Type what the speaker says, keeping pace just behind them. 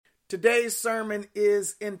Today's sermon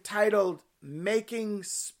is entitled Making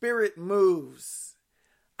Spirit Moves.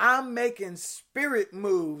 I'm making spirit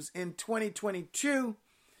moves in 2022,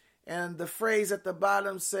 and the phrase at the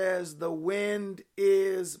bottom says, the wind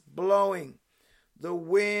is blowing. The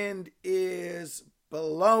wind is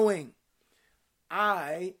blowing.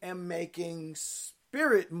 I am making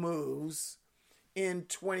spirit moves in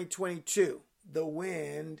 2022. The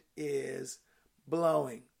wind is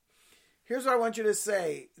blowing. Here's what I want you to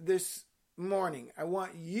say this morning. I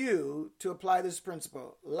want you to apply this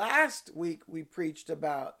principle. Last week we preached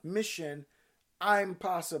about mission, I'm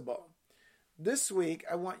possible. This week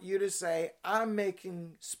I want you to say, I'm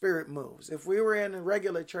making spirit moves. If we were in a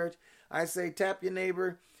regular church, I say tap your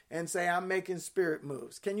neighbor and say, I'm making spirit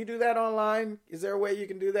moves. Can you do that online? Is there a way you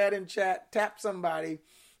can do that in chat? Tap somebody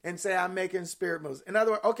and say, I'm making spirit moves. In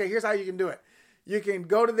other words, okay, here's how you can do it. You can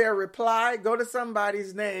go to their reply, go to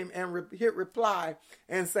somebody's name and hit reply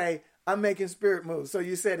and say, I'm making spirit moves. So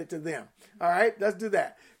you said it to them. All right, let's do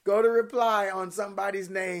that. Go to reply on somebody's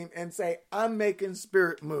name and say, I'm making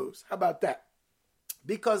spirit moves. How about that?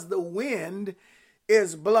 Because the wind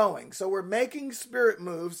is blowing. So we're making spirit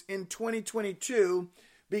moves in 2022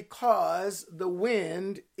 because the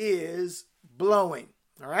wind is blowing.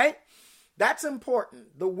 All right? That's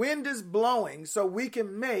important. The wind is blowing so we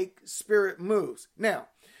can make spirit moves. Now,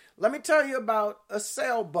 let me tell you about a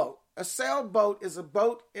sailboat. A sailboat is a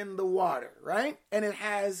boat in the water, right? And it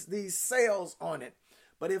has these sails on it.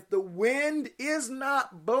 But if the wind is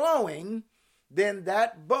not blowing, then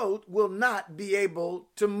that boat will not be able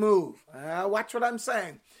to move. Watch what I'm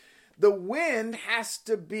saying. The wind has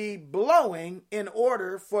to be blowing in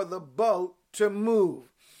order for the boat to move.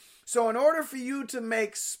 So in order for you to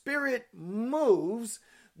make spirit moves,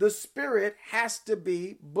 the spirit has to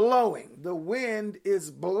be blowing. The wind is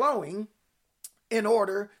blowing in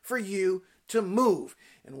order for you to move.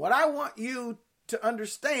 And what I want you to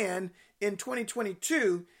understand in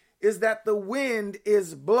 2022 is that the wind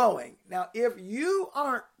is blowing. Now, if you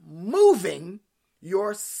aren't moving,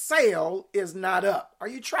 your sail is not up. Are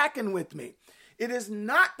you tracking with me? It is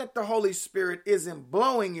not that the Holy Spirit isn't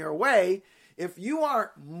blowing your way. If you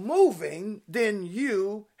aren't moving, then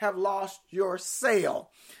you have lost your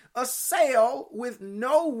sail. A sail with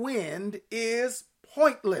no wind is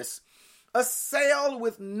pointless. A sail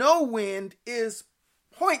with no wind is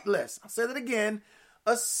pointless. I'll say that again.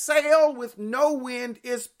 A sail with no wind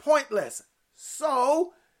is pointless.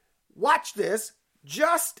 So, watch this.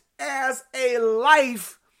 Just as a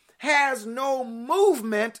life has no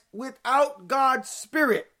movement without God's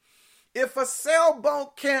Spirit, if a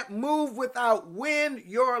sailboat can't move without wind,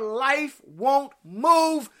 your life won't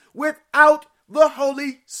move without the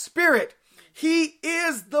Holy Spirit. He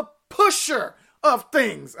is the pusher of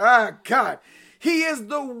things. God. He is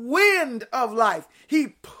the wind of life. He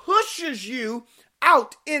pushes you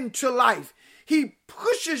out into life. He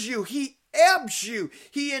pushes you. He ebbs you.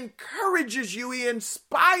 He encourages you. He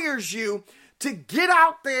inspires you to get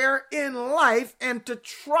out there in life and to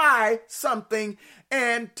try something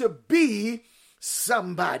and to be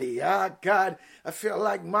somebody. God, I feel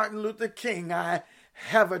like Martin Luther King. I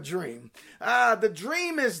have a dream. The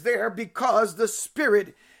dream is there because the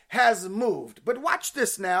Spirit has moved. But watch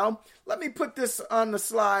this now. Let me put this on the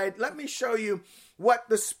slide. Let me show you what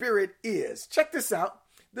the Spirit is. Check this out.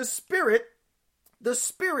 The Spirit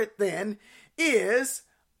then is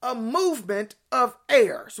a movement of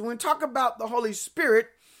air. So when we talk about the Holy Spirit,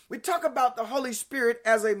 we talk about the Holy Spirit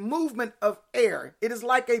as a movement of air. It is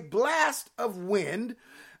like a blast of wind.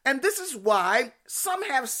 And this is why some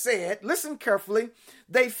have said, listen carefully,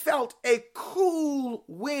 they felt a cool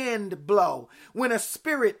wind blow when a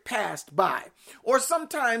spirit passed by. Or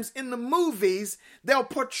sometimes in the movies, they'll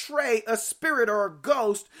portray a spirit or a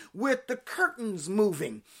ghost with the curtains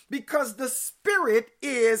moving because the spirit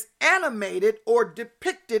is animated or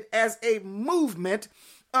depicted as a movement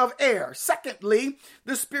of air. Secondly,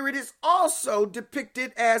 the Spirit is also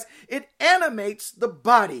depicted as it animates the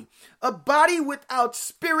body. A body without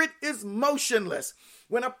spirit is motionless.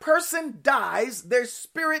 When a person dies, their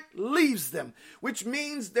spirit leaves them, which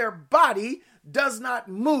means their body does not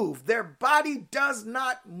move. Their body does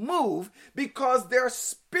not move because their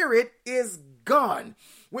spirit is gone.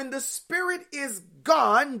 When the spirit is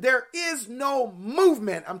gone, there is no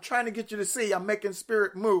movement. I'm trying to get you to see. I'm making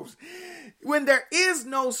spirit moves. When there is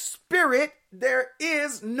no spirit, there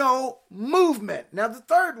is no movement. Now, the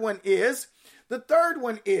third one is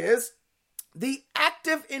the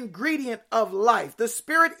active ingredient of life. The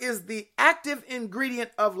Spirit is the active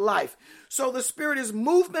ingredient of life. So the Spirit is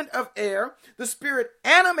movement of air. The Spirit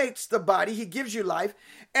animates the body. He gives you life.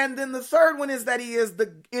 And then the third one is that He is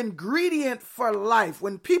the ingredient for life.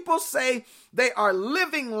 When people say they are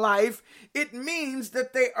living life, it means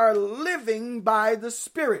that they are living by the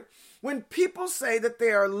Spirit. When people say that they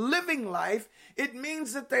are living life, it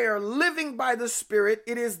means that they are living by the Spirit.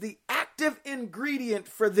 It is the active ingredient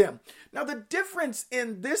for them. Now, the difference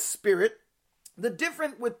in this Spirit, the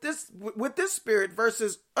difference with this Spirit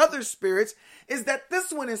versus other spirits is that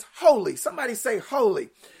this one is holy. Somebody say holy.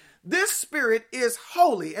 This Spirit is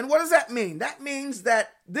holy. And what does that mean? That means that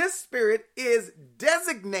this Spirit is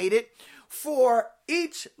designated for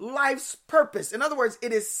each life's purpose. In other words,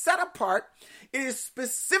 it is set apart. It is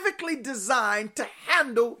specifically designed to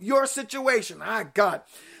handle your situation. God.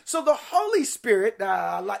 So the Holy Spirit,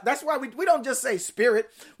 that's why we don't just say Spirit.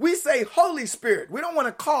 We say Holy Spirit. We don't want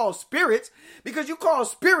to call spirits, because you call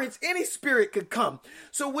spirits, any spirit could come.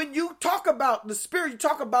 So when you talk about the Spirit, you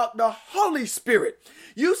talk about the Holy Spirit.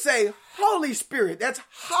 You say Holy Spirit. That's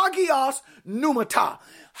Hagios Pneumata.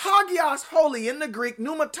 Hagios, holy in the Greek,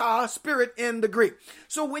 pneumata, spirit in the Greek.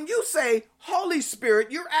 So when you say Holy Spirit,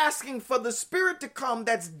 you're asking for the Spirit to come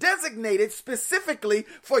that's designated specifically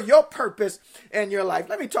for your purpose and your life.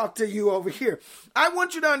 Let me talk to you over here. I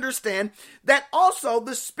want you to understand that also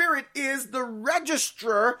the Spirit is the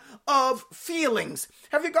registrar of feelings.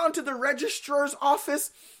 Have you gone to the registrar's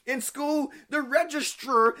office? In school, the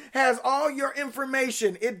registrar has all your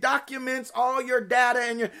information. It documents all your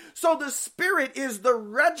data. So the Spirit is the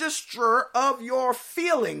registrar of your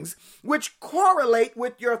feelings, which correlate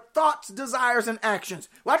with your thoughts, desires, and actions.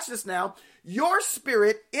 Watch this now. Your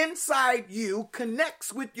spirit inside you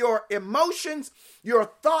connects with your emotions, your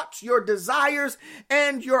thoughts, your desires,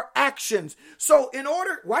 and your actions. So in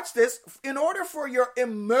order for your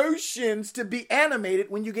emotions to be animated,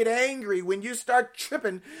 when you get angry, when you start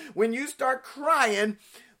tripping, when you start crying,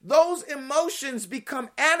 those emotions become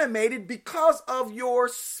animated because of your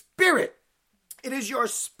spirit. It is your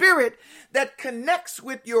spirit that connects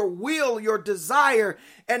with your will, your desire,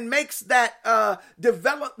 and makes that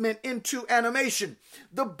development into animation.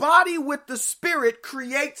 The body with the spirit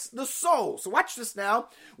creates the soul. So watch this now.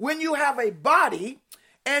 When you have a body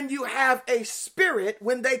and you have a spirit,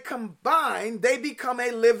 when they combine, they become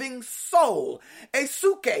a living soul. A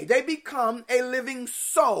suke, they become a living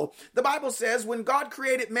soul. The Bible says when God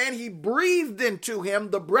created man, He breathed into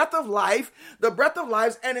him the breath of life,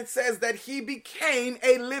 and it says that he became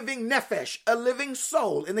a living nephesh, a living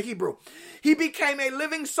soul in the Hebrew. He became a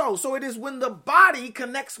living soul. So it is when the body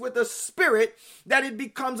connects with the spirit that it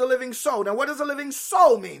becomes a living soul. Now, what does a living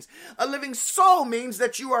soul mean? A living soul means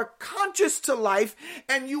that you are conscious to life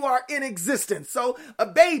and you are in existence. So a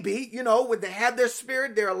baby, when they have their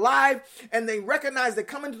spirit, they're alive, and they recognize they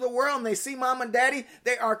come into the world and they see mom and daddy,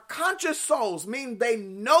 they are conscious souls, meaning they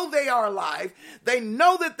know they are alive. They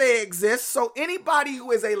know that they exist. So anybody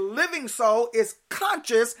who is a living soul is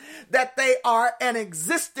conscious that they are an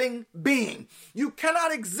existing being. You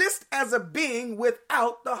cannot exist as a being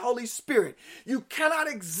without the Holy Spirit. You cannot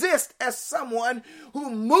exist as someone who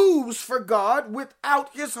moves for God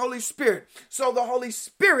without His Holy Spirit. So the Holy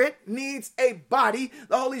Spirit needs a body.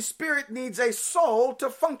 The Holy Spirit needs a soul to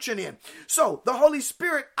function in. So the Holy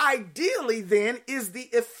Spirit ideally then is the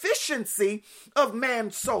efficiency of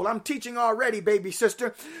man's soul. I'm teaching already, baby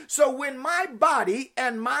sister. So when my body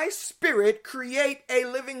and my spirit create a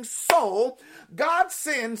living soul, God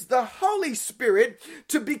sends the Holy Spirit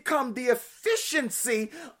to become the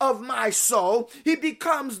efficiency of my soul. He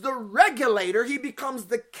becomes the regulator. He becomes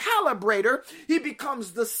the calibrator. He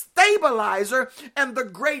becomes the stabilizer and the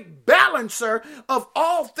great balancer of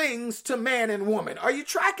all things to man and woman. Are you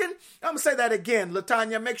tracking? I'm going to say that again,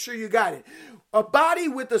 Latanya. Make sure you got it. A body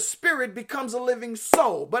with a spirit becomes a living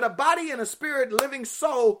soul, but a body and a spirit living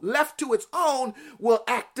soul left to its own will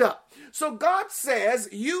act up. So God says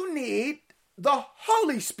you need the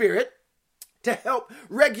Holy Spirit to help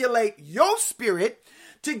regulate your spirit,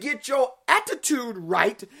 to get your attitude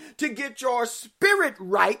right, to get your spirit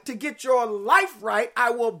right, to get your life right.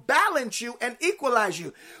 I will balance you and equalize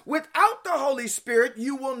you. Without the Holy Spirit,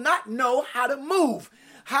 you will not know how to move.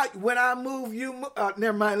 When I move, you move.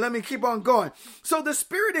 Never mind. Let me keep on going. So the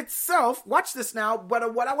Spirit itself, watch this now,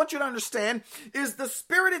 but what I want you to understand is the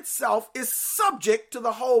Spirit itself is subject to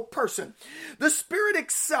the whole person. The Spirit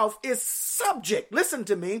itself is subject. Listen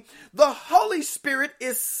to me. The Holy Spirit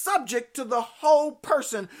is subject to the whole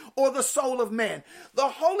person or the soul of man. The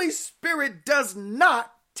Holy Spirit does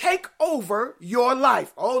not take over your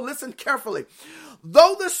life. Oh, listen carefully.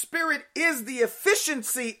 Though the Spirit is the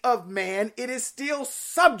efficiency of man, it is still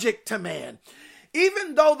subject to man.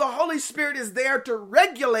 Even though the Holy Spirit is there to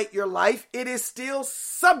regulate your life, it is still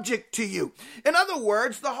subject to you. In other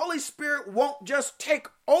words, the Holy Spirit won't just take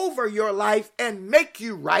over your life and make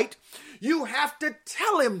you right. You have to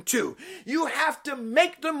tell him to. You have to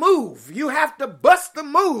make the move. You have to bust the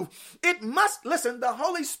move. The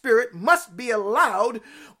Holy Spirit must be allowed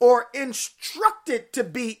or instructed to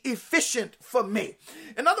be efficient for me.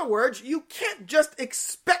 In other words, you can't just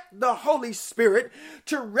expect the Holy Spirit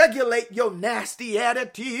to regulate your nasty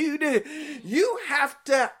attitude. You have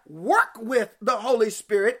to work with the Holy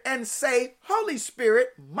Spirit and say, Holy Spirit,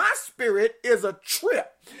 my spirit is a trip.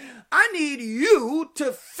 I need you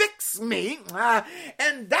to fix me.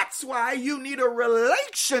 And that's why you need a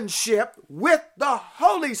relationship with the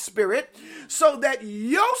Holy Spirit so that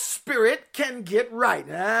your spirit can get right.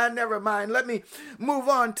 Never mind. Let me move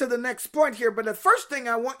on to the next point here. But the first thing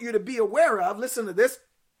I want you to be aware of, listen to this.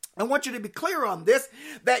 I want you to be clear on this,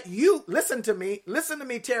 that you, listen to me,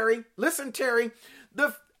 Terry. Listen, Terry.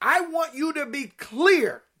 I want you to be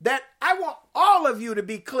clear that I want all of you to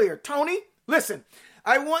be clear. Tony, listen.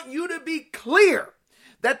 I want you to be clear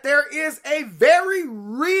that there is a very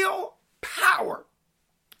real power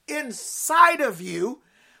inside of you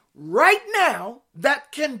right now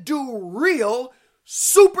that can do real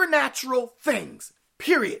supernatural things,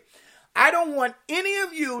 period. I don't want any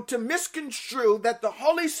of you to misconstrue that the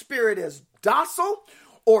Holy Spirit is docile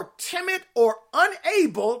or timid or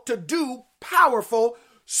unable to do powerful,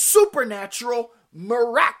 supernatural,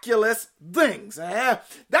 miraculous things.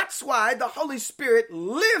 That's why the Holy Spirit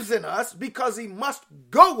lives in us, because he must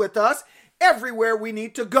go with us everywhere we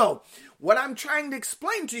need to go. What I'm trying to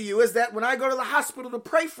explain to you is that when I go to the hospital to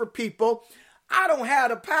pray for people, I don't have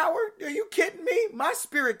the power. Are you kidding me? My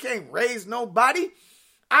spirit can't raise nobody.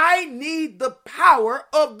 I need the power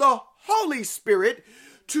of the Holy Spirit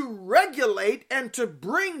to regulate and to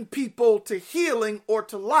bring people to healing or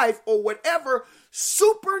to life or whatever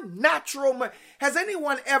supernatural. Has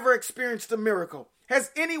anyone ever experienced a miracle? Has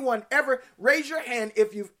anyone ever, raise your hand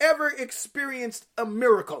if you've ever experienced a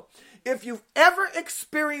miracle. If you've ever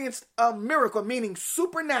experienced a miracle, meaning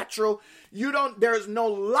supernatural, there's no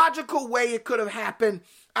logical way it could have happened.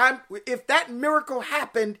 If that miracle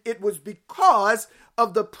happened, it was because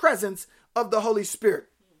of the presence of the Holy Spirit.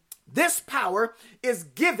 This power is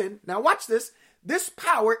given, now watch this, this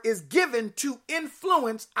power is given to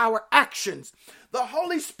influence our actions. The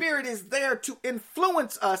Holy Spirit is there to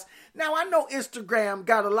influence us. Now, I know Instagram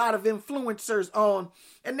got a lot of influencers on,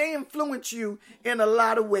 and they influence you in a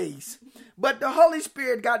lot of ways. But the Holy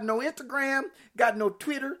Spirit got no Instagram, got no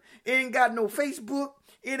Twitter, it ain't got no Facebook,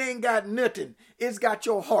 it ain't got nothing. It's got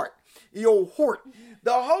your heart, your heart.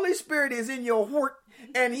 The Holy Spirit is in your heart,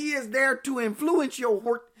 and he is there to influence your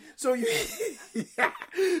heart. So you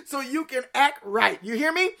can act right. You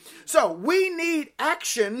hear me? So we need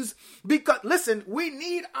actions because, listen, we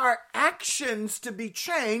need our actions to be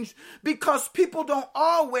changed because people don't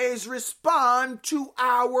always respond to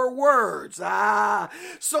our words.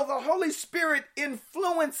 So the Holy Spirit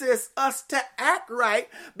influences us to act right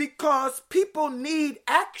because people need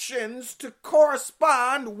actions to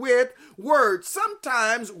correspond with words.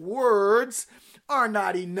 Sometimes words are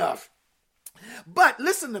not enough. But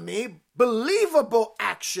listen to me, believable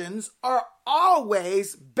actions are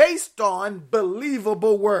always based on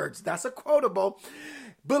believable words. That's a quotable.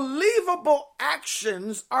 Believable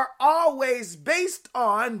actions are always based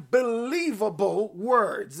on believable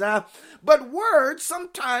words. But words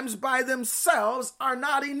sometimes by themselves are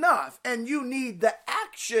not enough, and you need the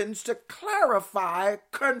actions to clarify,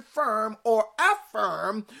 confirm, or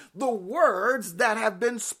affirm the words that have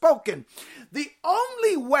been spoken. The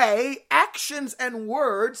only way actions and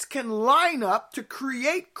words can line up to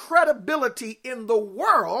create credibility in the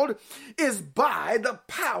world is by the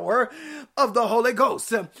power of the Holy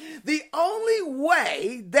Ghost. The only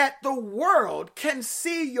way that the world can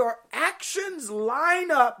see your actions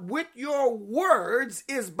line up with your words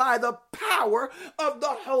is by the power of the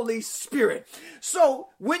Holy Spirit. So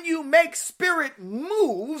when you make spirit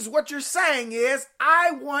moves, what you're saying is,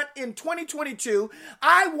 I want in 2022,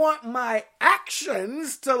 I want my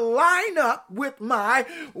actions to line up with my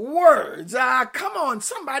words. Come on,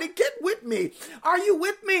 somebody get with me. Are you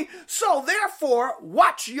with me? So therefore,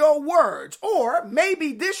 watch your words. Or maybe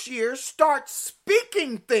this year, start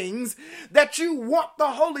speaking things that you want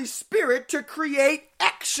the Holy Spirit to create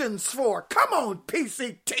actions for. Come on,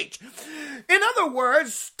 PC Teach. In other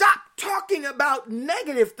words, stop talking about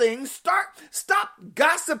negative things. Stop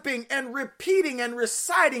gossiping and repeating and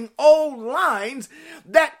reciting old lines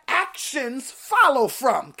that actions follow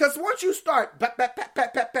from. Because once you start pat, pat, pat,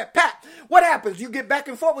 pat, pat, pat, pat, what happens? You get back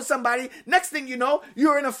and forth with somebody. Next thing you know,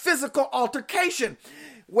 you're in a physical altercation.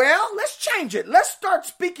 Well, let's change it. Let's start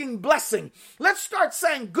speaking blessing. Let's start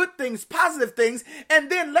saying good things, positive things, and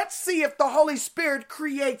then let's see if the Holy Spirit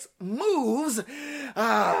creates moves,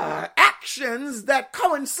 actions that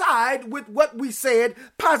coincide with what we said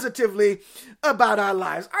positively about our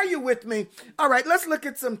lives. Are you with me? All right, let's look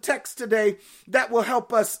at some text today that will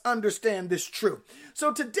help us understand this truth.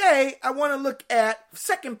 So today, I want to look at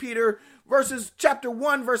 2 Peter chapter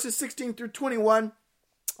 1, verses 16 through 21.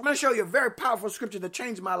 I'm going to show you a very powerful scripture that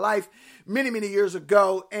changed my life many, many years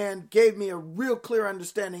ago and gave me a real clear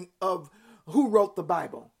understanding of who wrote the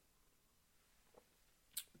Bible.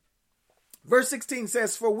 Verse 16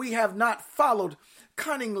 says, "For we have not followed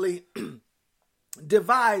cunningly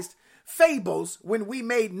devised fables when we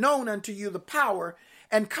made known unto you the power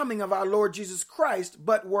and coming of our Lord Jesus Christ,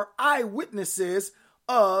 but were eyewitnesses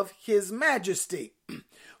of his majesty.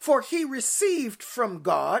 For he received from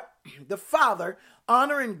God the Father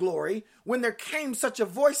honor and glory when there came such a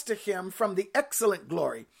voice to him from the excellent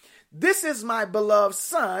glory. This is my beloved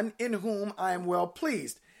Son, in whom I am well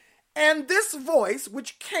pleased. And this voice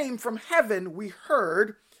which came from heaven we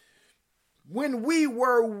heard when we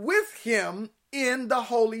were with him in the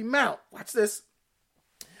holy mount." Watch this.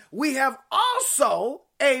 "We have also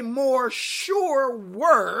a more sure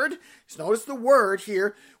word." Notice the word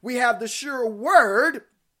here. "We have the sure word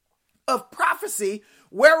of prophecy,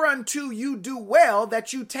 whereunto you do well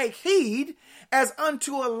that you take heed, as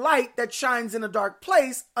unto a light that shines in a dark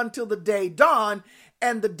place until the day dawn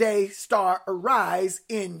and the day star arise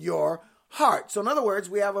in your heart." So in other words,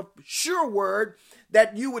 we have a sure word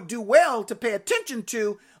that you would do well to pay attention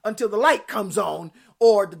to until the light comes on,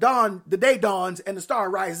 or the day dawns and the star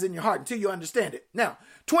rises in your heart, until you understand it. Now,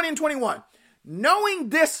 20 and 21. "Knowing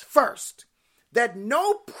this first, that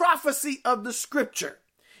no prophecy of the scripture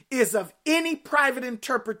is of any private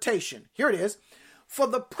interpretation." Here it is. "For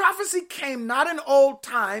the prophecy came not in old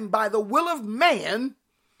time by the will of man,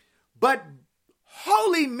 but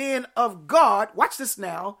holy men of God," watch this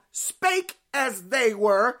now, "spake as they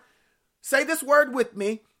were," say this word with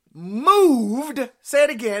me, "moved," say it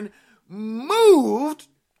again, "moved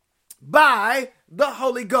by the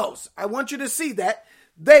Holy Ghost." I want you to see that.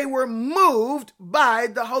 They were moved by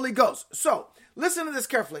the Holy Ghost. So, listen to this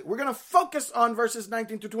carefully. We're going to focus on verses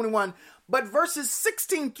 19 through 21, but verses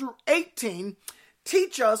 16 through 18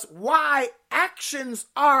 teach us why actions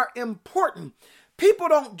are important. People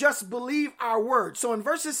don't just believe our word. So in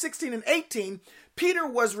verses 16 and 18, Peter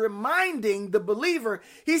was reminding the believer,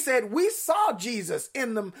 he said, we saw Jesus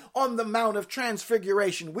on the Mount of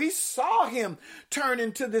Transfiguration. We saw him turn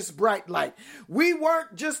into this bright light. We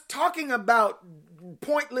weren't just talking about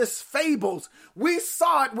pointless fables. We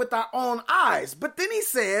saw it with our own eyes. But then he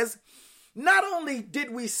says, not only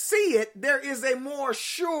did we see it, there is a more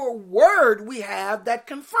sure word we have that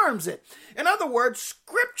confirms it. In other words,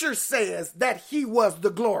 scripture says that he was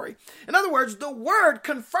the glory. In other words, the word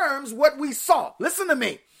confirms what we saw. Listen to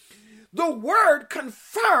me. The word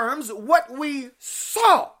confirms what we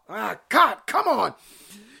saw. God, come on.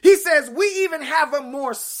 He says we even have a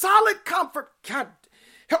more solid comfort. God,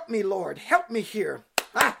 help me, Lord. Help me here.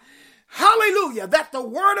 Hallelujah. That the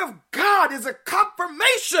word of God is a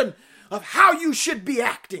confirmation of how you should be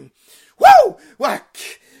acting. Woo!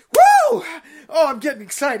 What? Woo! Oh, I'm getting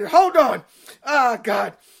excited. Hold on.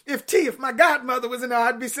 God. If my godmother was in there,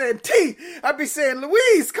 I'd be saying, I'd be saying,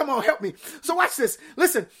 Louise, come on, help me. So watch this.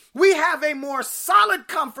 Listen, we have a more solid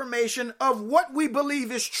confirmation of what we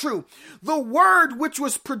believe is true. The word which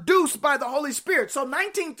was produced by the Holy Spirit. So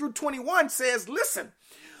 19 through 21 says, listen,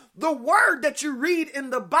 the word that you read in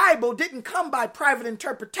the Bible didn't come by private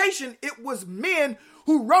interpretation. It was men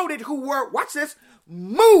who wrote it who were, watch this,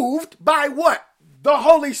 moved by what? The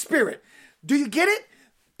Holy Spirit. Do you get it?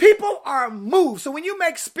 People are moved. So when you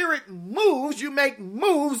make spirit moves, you make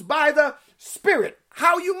moves by the Spirit.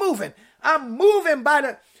 How are you moving? I'm moving by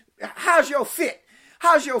the, how's your fit?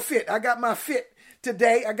 How's your fit? I got my fit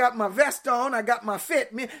today. I got my vest on. I got my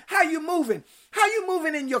fit. How you moving? How you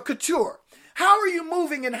moving in your couture? How are you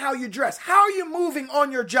moving in how you dress? How are you moving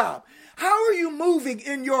on your job? How are you moving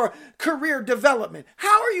in your career development?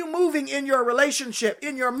 How are you moving in your relationship,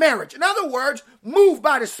 in your marriage? In other words, move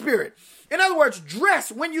by the Spirit. In other words,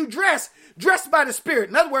 dress. When you dress by the Spirit.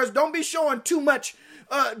 In other words, don't be showing too much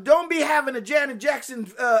Don't be having a Janet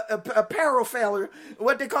Jackson apparel failure.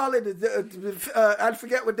 What they call it? I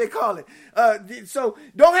forget what they call it. So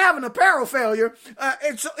don't have an apparel failure.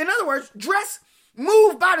 And so, in other words,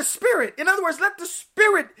 move by the Spirit. In other words, let the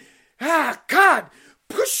Spirit, God,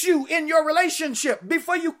 push you in your relationship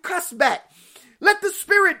before you cuss back. Let the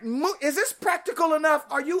Spirit move. Is this practical enough?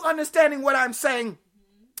 Are you understanding what I'm saying?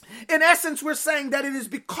 In essence, we're saying that it is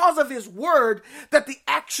because of his word that the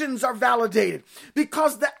actions are validated,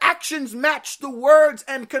 because the actions match the words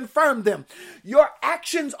and confirm them. Your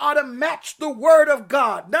actions ought to match the word of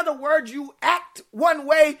God. In other words, you act one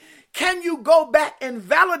way. Can you go back and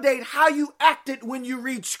validate how you acted when you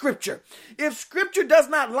read scripture? If scripture does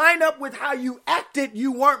not line up with how you acted,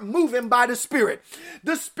 you weren't moving by the Spirit.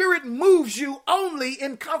 The Spirit moves you only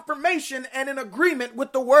in confirmation and in agreement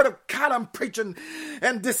with the word of God. I'm preaching,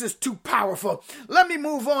 and this is too powerful. Let me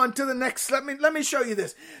move on to the next. Let me show you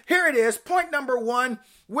this. Here it is. Point number 1.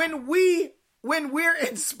 When we're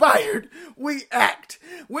inspired, we act.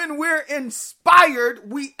 When we're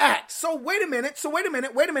inspired, we act. So wait a minute.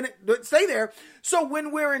 Stay there. So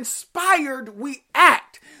when we're inspired, we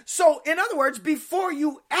act. So in other words, before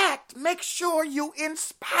you act, make sure you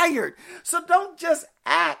inspired. So don't just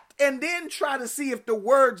act and then try to see if the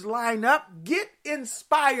words line up. Get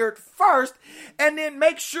inspired first and then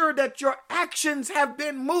make sure that your actions have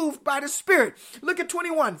been moved by the Spirit. Look at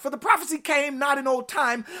 21. For the prophecy came not in old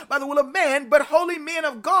time by the will of man, but holy men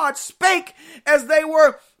of God spake as they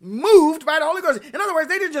were moved by the Holy Ghost. In other words,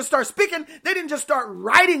 they didn't just start speaking. They didn't just start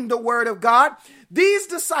writing the word of God. These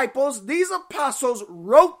disciples, these apostles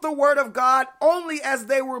wrote the word of God only as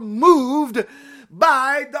they were moved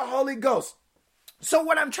by the Holy Ghost. So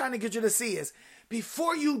what I'm trying to get you to see is,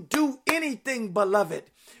 before you do anything, beloved,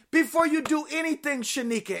 before you do anything,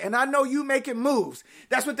 Shanika, and I know you making moves.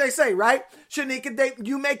 That's what they say, right? Shanika,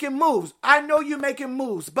 you making moves. I know you making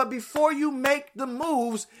moves. But before you make the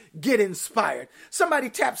moves, get inspired. Somebody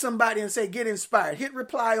tap somebody and say, get inspired. Hit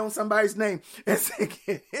reply on somebody's name and say,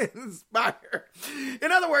 get inspired.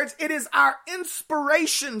 In other words, it is our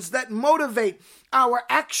inspirations that motivate our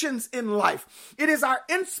actions in life. It is our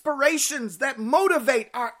inspirations that motivate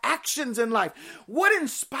our actions in life. What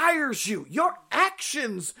inspires you? Your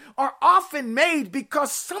actions are often made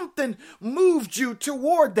because something moved you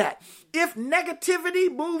toward that. If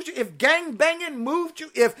negativity moved you, if gangbanging moved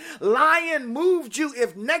you, if lying moved you,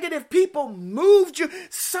 if negative people moved you,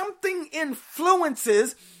 something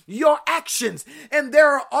influences your actions. And there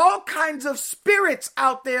are all kinds of spirits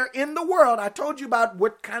out there in the world. I told you about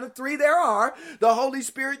what kind of 3 there are: the Holy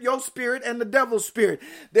Spirit, your spirit, and the devil's spirit.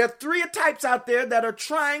 There are 3 types out there that are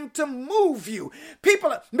trying to move you.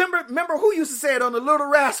 People, remember who used to say it on the Little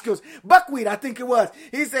Rascals? Buckwheat, I think it was.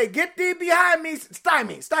 He said, get thee behind me,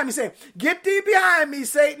 Stymie said, get thee behind me,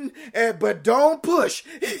 Satan, but don't push.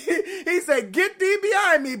 He said, get thee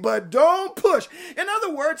behind me, but don't push. In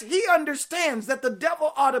other words, he understands that the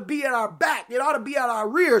devil ought to be at our back. It ought to be at our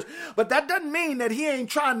rears. But that doesn't mean that he ain't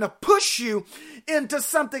trying to push you into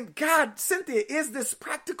something. God, Cynthia, is this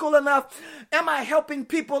practical enough? Am I helping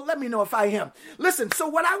people? Let me know if I am. Listen, so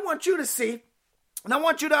what I want you to see, and I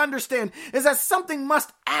want you to understand, is that something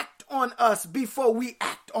must act on us before we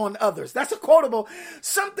act on others. That's a quotable.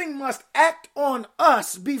 Something must act on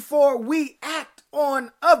us before we act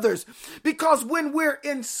on others. Because when we're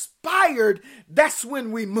inspired, that's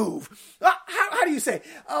when we move. How do you say?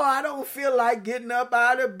 Oh, I don't feel like getting up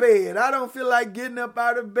out of bed. I don't feel like getting up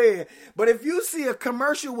out of bed. But if you see a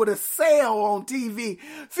commercial with a sale on TV,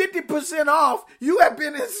 50% off, you have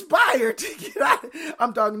been inspired to get out.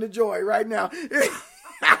 I'm talking to Joy right now.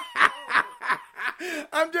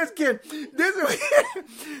 I'm just kidding.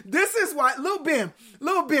 This is why, Lil Ben,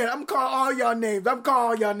 I'm calling all y'all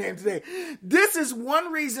names. Today. This is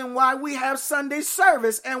one reason why we have Sunday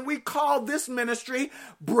service and we call this ministry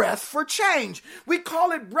Breath for Change. We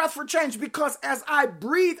call it Breath for Change because as I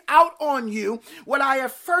breathe out on you what I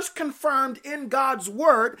have first confirmed in God's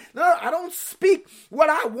word, no, I don't speak what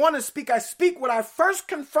I want to speak. I speak what I first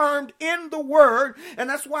confirmed in the word, and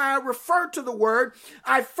that's why I refer to the word.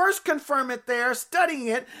 I first confirm it there, studying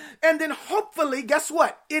it, and then hopefully, guess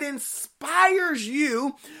what? It inspires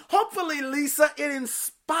you. Hopefully, Lisa, it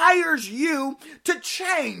inspires you to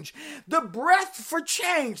change. The breath for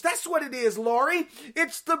change. That's what it is, Lori.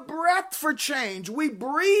 It's the breath for change. We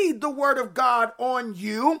breathe the word of God on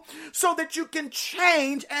you so that you can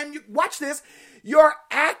change. And watch this. Your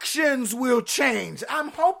actions will change. I'm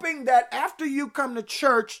hoping that after you come to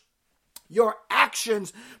church, Your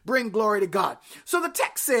actions bring glory to God. So the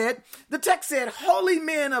text said, holy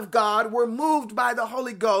men of God were moved by the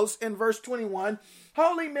Holy Ghost in verse 21.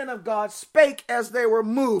 Holy men of God spake as they were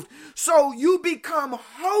moved. So you become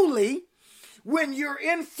holy when you're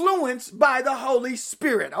influenced by the Holy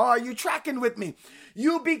Spirit. Are you tracking with me?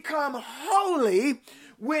 You become holy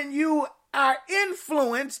when you are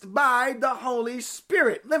influenced by the Holy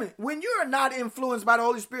Spirit. When you are not influenced by the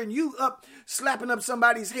Holy Spirit and you up slapping up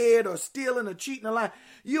somebody's head or stealing or cheating a lie,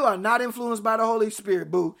 you are not influenced by the Holy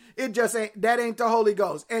Spirit, boo. It just ain't, that ain't the Holy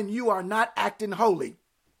Ghost. And you are not acting holy.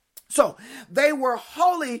 So they were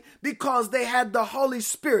holy because they had the Holy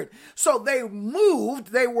Spirit. So they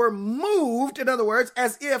were moved, in other words,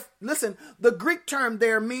 as if, listen, the Greek term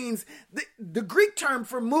there means, the Greek term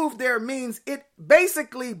for move there means it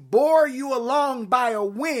basically bore you along by a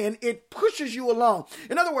wind. It pushes you along.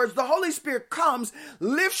 In other words, the Holy Spirit comes,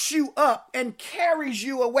 lifts you up, and carries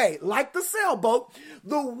you away. Like the sailboat,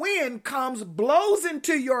 the wind comes, blows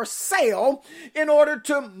into your sail in order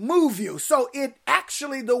to move you. So it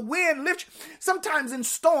actually, the wind lifts. Sometimes in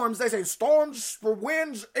storms, they say storms for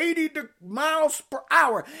winds 80 miles per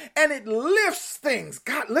hour, and it lifts things.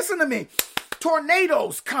 God, listen to me.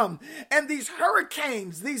 Tornadoes come, and these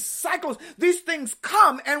hurricanes, these cyclones, these things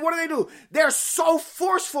come, and what do? They're so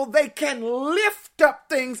forceful they can lift up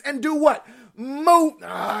things and do what? Move.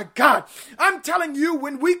 God, I'm telling you,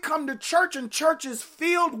 when we come to church and church is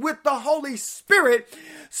filled with the Holy Spirit,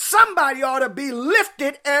 somebody ought to be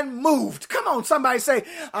lifted and moved. Come on, somebody say,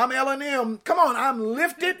 I'm L&M. Come on, I'm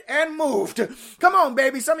lifted and moved. Come on,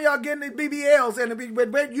 baby. Some of y'all getting the BBLs,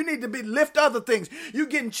 and you need to be lift other things. You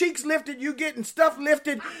getting cheeks lifted. You getting stuff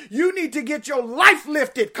lifted. You need to get your life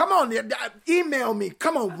lifted. Come on, email me.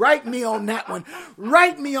 Come on, write me on that one.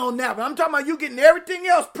 Write me on that one. I'm talking about you getting everything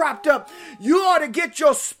else propped up. You ought to get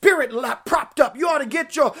your spirit propped up. You ought to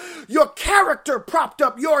get your character propped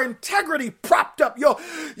up, your integrity propped up, your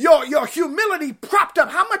humility propped up.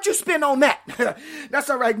 How much you spend on that? That's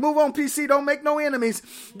all right. Move on, PC. Don't make no enemies.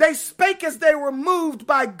 They spake as they were moved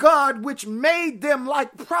by God, which made them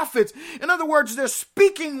like prophets. In other words, their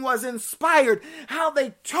speaking was inspired. How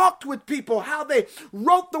they talked with people, how they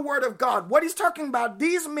wrote the word of God. What he's talking about,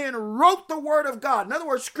 these men wrote the word of God. In other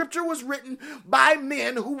words, scripture was written by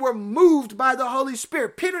men who were moved by the Holy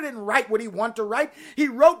Spirit. Peter didn't write what he wanted to write. He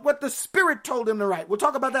wrote what the Spirit told him to write. We'll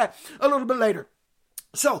talk about that a little bit later.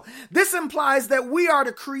 So this implies that we are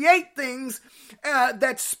to create things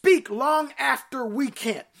that speak long after we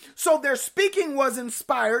can't. So their speaking was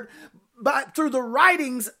inspired through the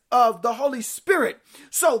writings of the Holy Spirit.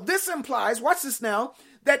 So this implies, watch this now,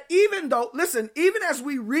 that even as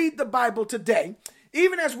we read the Bible today,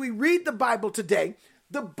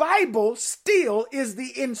 the Bible still is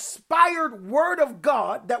the inspired word of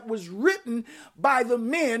God that was written by the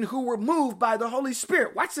men who were moved by the Holy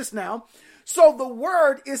Spirit. Watch this now. So the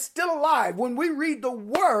word is still alive. When we read the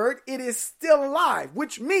word, it is still alive,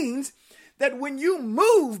 which means that when you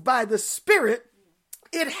move by the Spirit,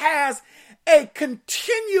 it has a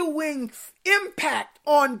continuing impact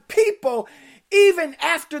on people even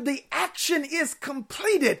after the action is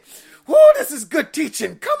completed. Whoa, this is good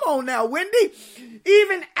teaching. Come on now, Wendy.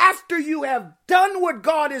 Even after you have done what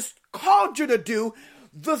God has called you to do,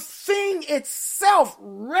 the thing itself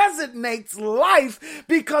resonates life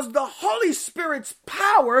because the Holy Spirit's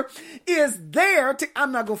power is there to,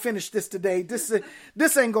 I'm not going to finish this today. This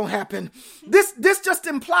ain't going to happen. This just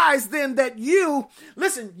implies then that you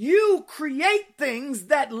create things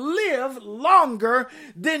that live longer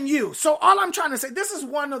than you. So all I'm trying to say, this is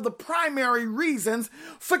one of the primary reasons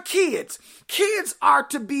for kids. Kids are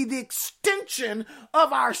to be the extension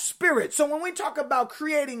of our spirit. So when we talk about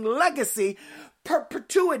creating legacy,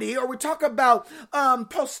 perpetuity, or we talk about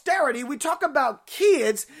posterity, we talk about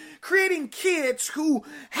kids, creating kids who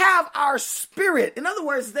have our spirit. In other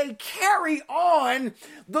words, they carry on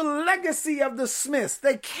the legacy of the Smiths.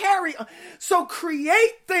 They carry on. So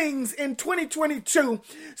create things in 2022,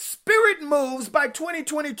 spirit moves by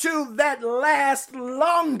 2022 that last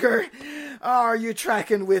longer. Are you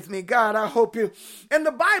tracking with me? God, I hope you. And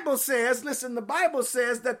the Bible says, listen, the Bible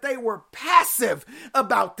says that they were passive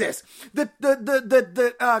about this. The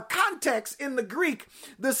context in the Greek,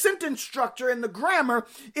 the sentence structure and the grammar,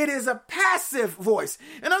 it is a passive voice.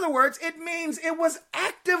 In other words, it means it was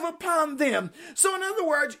active upon them. So in other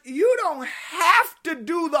words, you don't have to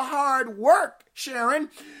do the hard work, Sharon.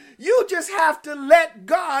 You just have to let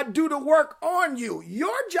God do the work on you.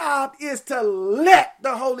 Your job is to let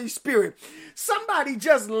the Holy Spirit. Somebody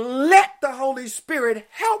just let the Holy Spirit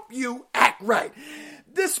help you act. act right.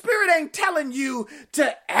 The Spirit ain't telling you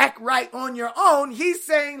to act right on your own. He's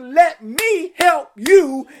saying, let me help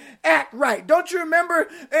you act right. Don't you remember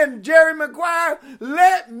in Jerry Maguire?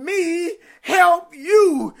 Let me help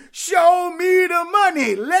you. Show me the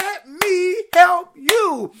money. Let me help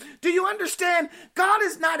you. Do you understand? God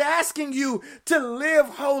is not asking you to live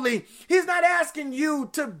holy. He's not asking you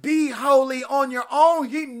to be holy on your own.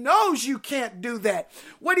 He knows you can't do that.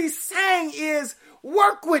 What he's saying is,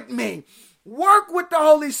 work with me. Work with the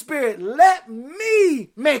Holy Spirit. Let me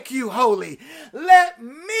make you holy. Let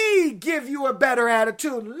me give you a better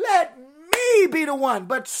attitude. Let me be the one.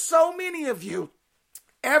 But so many of you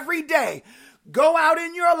every day go out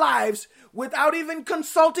in your lives without even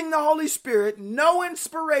consulting the Holy Spirit, no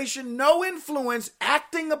inspiration, no influence,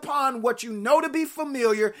 acting upon what you know to be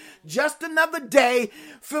familiar, just another day,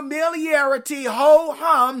 familiarity,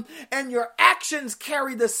 ho-hum, and your actions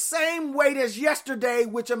carry the same weight as yesterday,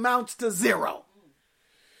 which amounts to zero.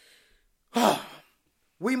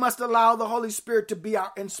 We must allow the Holy Spirit to be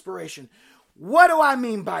our inspiration. What do I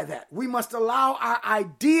mean by that? We must allow our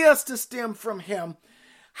ideas to stem from Him.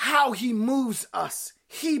 How He moves us,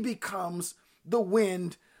 He becomes the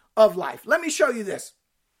wind of life. Let me show you this.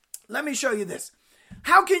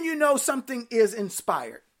 How can you know something is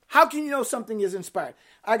inspired? How can you know something is inspired?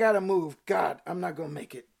 I got to move. God, I'm not going to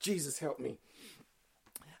make it. Jesus, help me.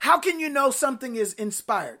 How can you know something is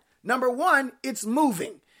inspired? Number one, it's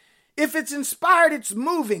moving. If it's inspired, it's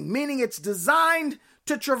moving, meaning it's designed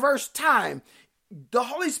to traverse time. The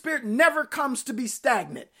Holy Spirit never comes to be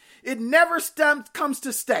stagnant. It never comes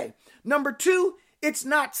to stay. Number two, it's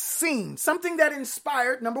not seen. Something that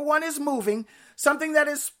inspired, number one, is moving. Something that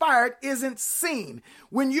inspired isn't seen.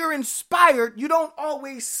 When you're inspired, you don't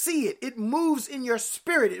always see it. It moves in your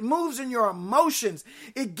spirit. It moves in your emotions.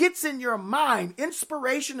 It gets in your mind.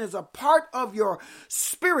 Inspiration is a part of your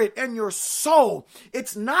spirit and your soul.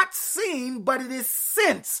 It's not seen, but it is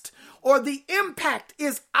sensed, or the impact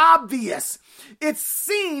is obvious. It's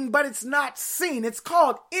seen, but it's not seen. It's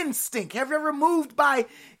called instinct. Have you ever moved by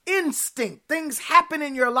instinct? Things happen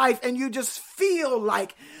in your life and you just feel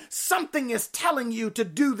like something is telling you to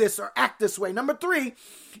do this or act this way. Number three,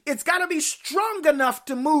 it's got to be strong enough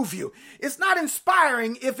to move you. It's not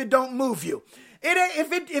inspiring if it don't move you.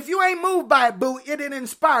 If you ain't moved by it, boo, it didn't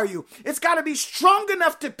inspire you. It's got to be strong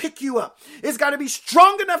enough to pick you up. It's got to be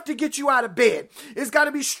strong enough to get you out of bed. It's got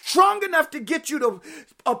to be strong enough to get you to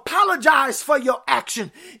apologize for your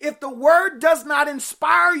action. If the word does not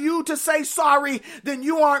inspire you to say sorry, then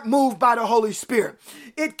you aren't moved by the Holy Spirit.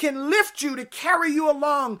 It can lift you to carry you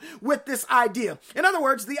along with this idea. In other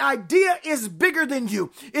words, the idea is bigger than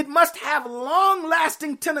you. It must have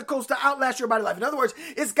long-lasting tentacles to outlast your body life. In other words,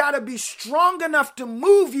 it's got to be strong enough to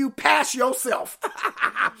move you past yourself.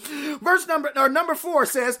 Number 4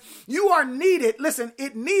 says, you are needed. Listen,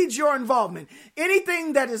 it needs your involvement.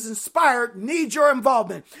 Anything that is inspired needs your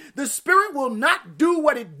involvement. The Spirit will not do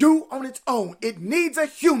what it do on its own. It needs a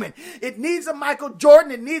human. It needs a Michael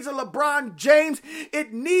Jordan. It needs a LeBron James.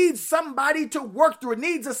 It needs somebody to work through. It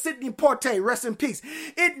needs a Sidney Poitier, rest in peace.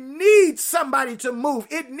 It needs somebody to move.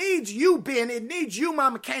 It needs you, Ben. It needs you,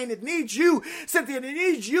 Mama Kane. It needs you, Cynthia. It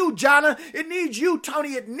needs you, Jonna. It needs you,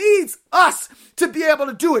 Tony. It needs us to be able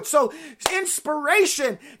to do it. So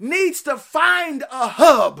inspiration needs to find a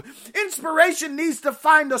hub. Inspiration needs to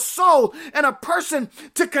find a soul and a person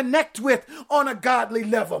to connect with on a godly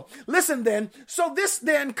level. Listen then, so this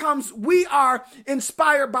then comes, we are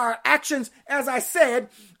inspired by our actions. As I said,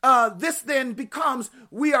 this then becomes,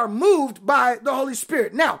 we are moved by the Holy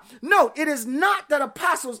Spirit. Now, note, it is not that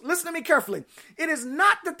apostles, listen to me carefully. It is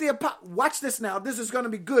not that watch this now. This is going to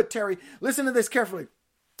be good, Terry. Listen to this carefully.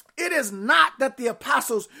 It is not that the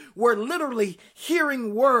apostles were literally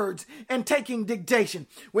hearing words and taking dictation.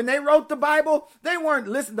 When they wrote the Bible, they weren't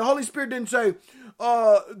listening. The Holy Spirit didn't say,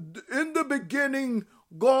 in the beginning,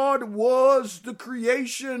 God was the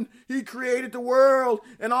creation. He created the world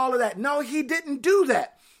and all of that. No, he didn't do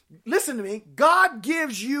that. Listen to me. God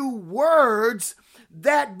gives you words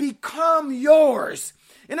that become yours.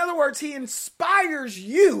 In other words, he inspires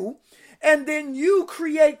you, and then you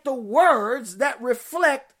create the words that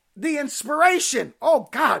reflect the inspiration. Oh,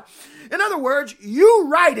 God. In other words, you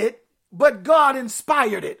write it, but God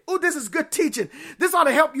inspired it. Oh, this is good teaching. This ought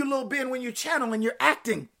to help you a little bit when you're channeling, you're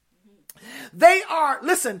acting. They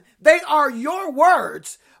are your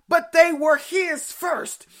words, but they were his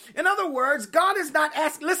first. In other words, God is not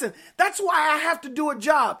asking, listen, that's why I have to do a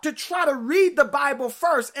job to try to read the Bible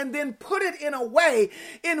first and then put it in a way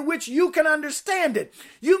in which you can understand it.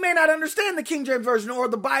 You may not understand the King James Version or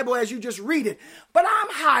the Bible as you just read it, but I'm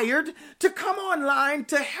hired to come online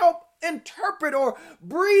to help interpret or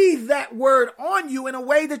breathe that word on you in a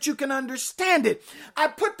way that you can understand it. I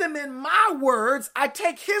put them in my words. I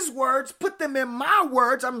take his words, put them in my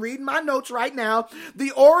words. I'm reading my notes right now.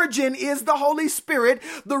 The origin is the Holy Spirit.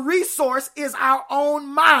 The resource is our own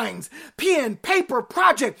minds. Pen, paper,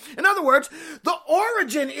 project. In other words, the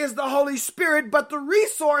origin is the Holy Spirit, but the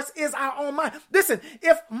resource is our own mind. Listen,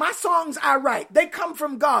 if my songs I write, they come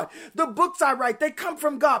from God. The books I write, they come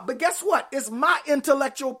from God. But guess what? It's my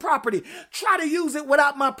intellectual property. Try to use it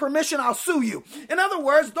without my permission, I'll sue you. In other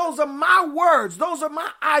words, those are my words. Those are my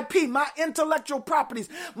IP, my intellectual properties,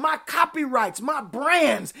 my copyrights, my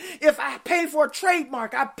brands. If I pay for a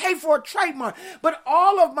trademark, I pay for a trademark. But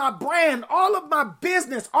all of my brand, all of my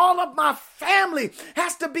business, all of my family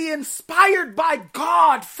has to be inspired by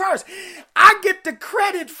God first. I get the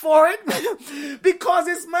credit for it because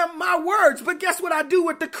it's my words. But guess what I do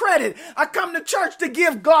with the credit? I come to church to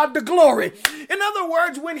give God the glory. In other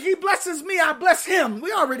words, when he blesses me, I bless him.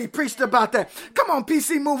 We already preached about that. Come on,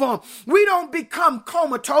 PC, move on. We don't become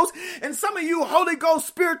comatose. And some of you Holy Ghost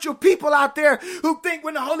spiritual people out there who think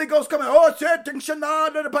when the Holy Ghost comes,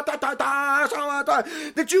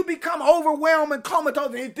 that you become overwhelmed and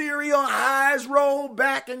comatose, ethereal, eyes roll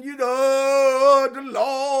back, and you know, the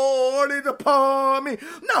Lord is upon me.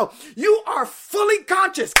 No, you are fully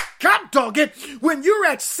conscious. God dog it. When you're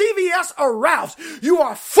at CVS or Ralph's, you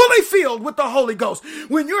are fully filled with the Holy Ghost.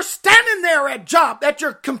 When you're standing there at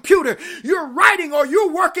your computer, you're writing or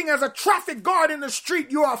you're working as a traffic guard in the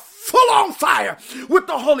street, you are full on fire with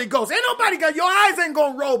the Holy Ghost. Ain't nobody got, your eyes ain't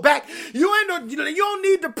gonna roll back. You don't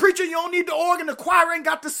need the preacher, you don't need the organ, the choir ain't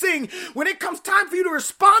got to sing. When it comes time for you to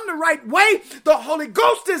respond the right way, the Holy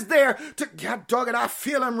Ghost is there to, God dog it, I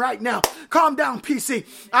feel him right now. Calm down, PC.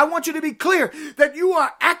 I want you to be clear that you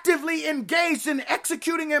are actively engaged in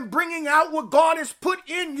executing and bringing out what God has put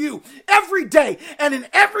in you every day, and in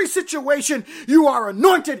every situation you are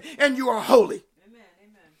anointed and you are holy.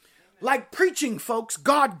 Like preaching, folks,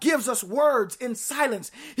 God gives us words in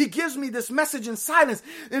silence. He gives me this message in silence,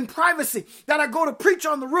 in privacy, that I go to preach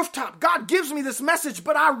on the rooftop. God gives me this message,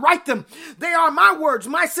 but I write them. They are my words,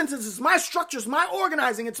 my sentences, my structures, my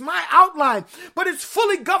organizing. It's my outline, but it's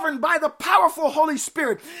fully governed by the powerful Holy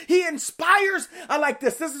Spirit. He inspires, I like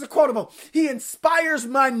this. This is a quotable. He inspires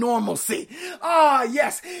my normalcy. Ah,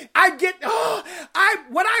 yes.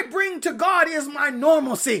 What I bring to God is my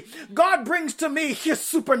normalcy. God brings to me his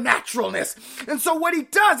supernatural. And so what he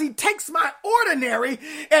does, he takes my ordinary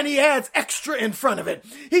and he adds extra in front of it.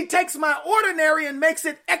 He takes my ordinary and makes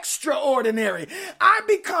it extraordinary. I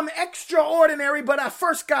become extraordinary, but I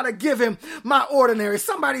first got to give him my ordinary.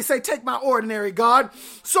 Somebody say, take my ordinary, God.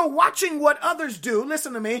 So watching what others do,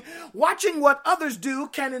 listen to me, watching what others do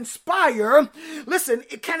can inspire, listen,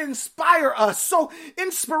 it can inspire us. So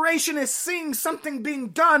inspiration is seeing something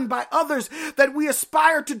being done by others that we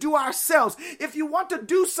aspire to do ourselves. If you want to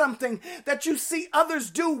do something that you see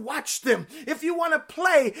others do, watch them. If you want to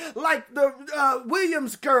play like the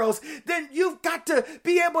Williams girls, then you've got to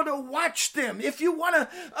be able to watch them. If you want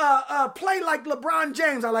to play like LeBron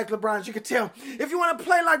James, I like LeBron, you can tell. If you want to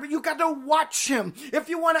play like, you got to watch him. If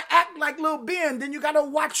you want to act like Lil Ben, then you got to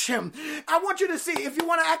watch him. I want you to see, if you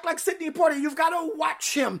want to act like Sidney Porter, you've got to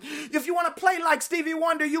watch him. If you want to play like Stevie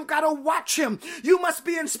Wonder, you've got to watch him. You must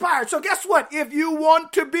be inspired. So guess what? If you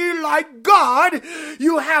want to be like God,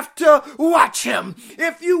 you have to watch him.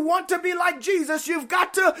 If you want to be like Jesus, you've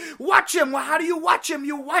got to watch him. Well, how do you watch him?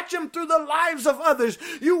 You watch him through the lives of others.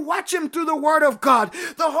 You watch him through the word of God.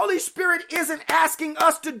 The Holy Spirit isn't asking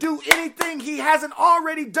us to do anything he hasn't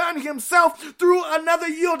already done himself through another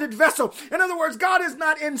yielded vessel. In other words, God is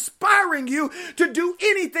not inspiring you to do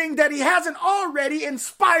anything that he hasn't already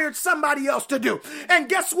inspired somebody else to do. And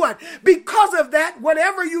guess what? Because of that,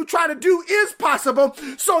 whatever you try to do is possible.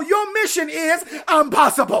 So your mission is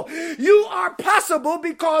impossible. You are possible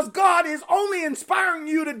because God is only inspiring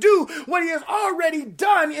you to do what he has already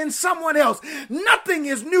done in someone else. Nothing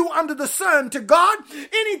is new under the sun to God.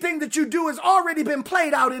 Anything that you do has already been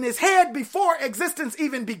played out in his head before existence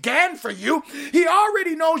even began for you. He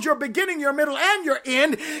already knows your beginning, your middle, and your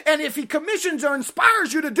end. And if he commissions or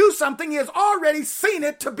inspires you to do something, he has already seen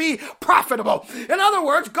it to be profitable. In other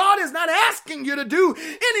words, God is not asking you to do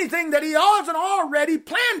anything that he hasn't already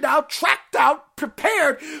planned out, tracked out,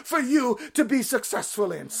 prepared for you to be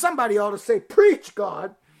successful in. Somebody ought to say, preach,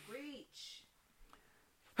 God. Preach.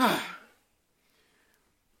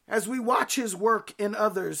 As we watch his work in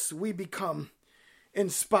others, we become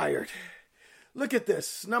inspired. Look at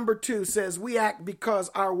this. Number 2 says, we act because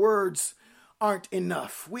our words aren't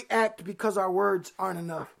enough. We act because our words aren't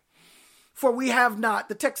enough. For we have not,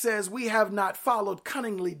 the text says, we have not followed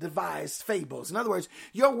cunningly devised fables. In other words,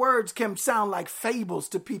 your words can sound like fables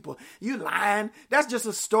to people. You lying. That's just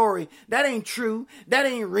a story. That ain't true. That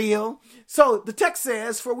ain't real. So the text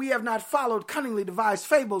says, for we have not followed cunningly devised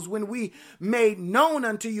fables when we made known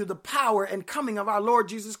unto you the power and coming of our Lord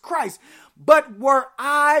Jesus Christ, but were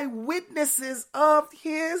eyewitnesses of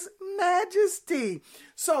his majesty.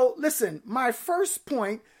 So listen, my first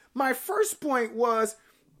point was,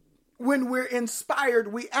 when we're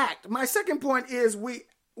inspired, we act. My second point is we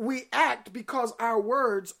act because our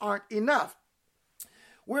words aren't enough.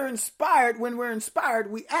 We're inspired. When we're inspired,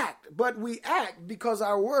 we act, but we act because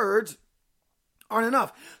our words aren't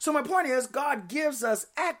enough. So my point is, God gives us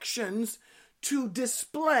actions to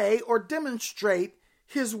display or demonstrate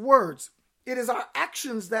his words. It is our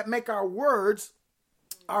actions that make our words,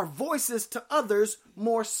 our voices to others,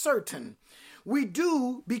 more certain. We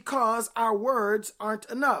do because our words aren't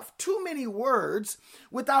enough. Too many words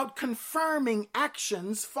without confirming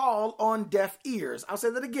actions fall on deaf ears. I'll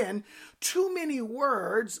say that again. Too many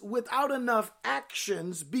words without enough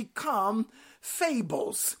actions become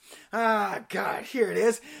fables. God, here it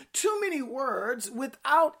is. Too many words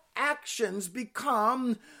without actions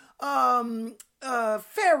become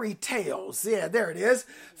fairy tales. Yeah, there it is.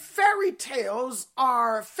 Fairy tales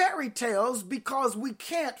are fairy tales because we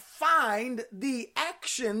can't find the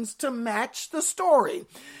actions to match the story.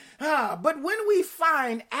 But when we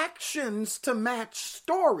find actions to match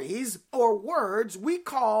stories or words, we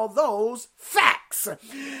call those facts.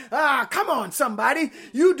 Come on, somebody.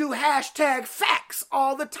 You do hashtag facts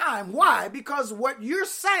all the time. Why? Because what you're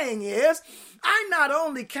saying is, I not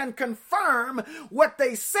only can confirm what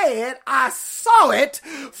they said, I saw it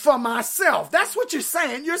for myself. That's what you're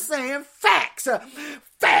saying. You're saying facts.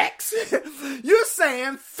 Facts. You're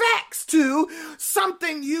saying facts to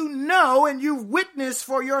something you know and you've witnessed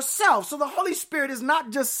for yourself. So the Holy Spirit is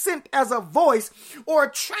not just sent as a voice or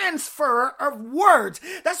a transfer of words.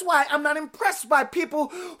 That's why I'm not impressed by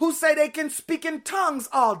people who say they can speak in tongues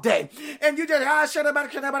all day. And you just,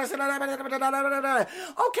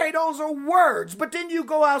 okay, those are words. But then you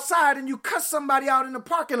go outside and you cuss somebody out in the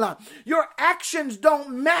parking lot. Your actions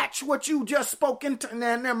don't match what you just spoke into.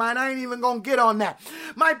 Never mind, I ain't even going to get on that.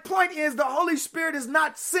 My point is, the Holy Spirit is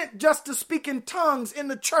not sent just to speak in tongues in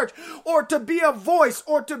the church or to be a voice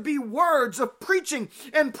or to be words of preaching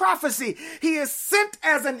and prophecy. He is sent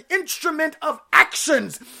as an instrument of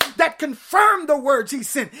actions that confirm the words he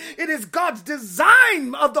sent. It is God's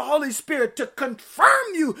design of the Holy Spirit to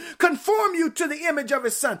conform you to the image of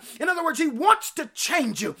his son. In other words, he wants to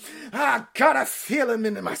change you. God, I feel him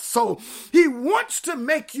in my soul. He wants to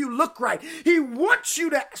make you look right. He wants you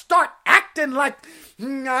to start acting like,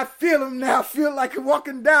 I feel him now. I feel like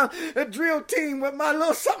walking down a drill team with my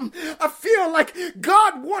little something. I feel like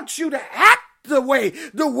God wants you to act the way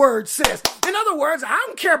the word says. In other words, I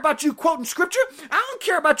don't care about you quoting scripture. I don't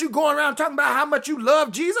care about you going around talking about how much you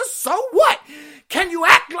love Jesus. So what? Can you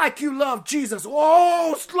act like you love Jesus?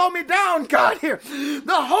 Oh, slow me down, God, here. The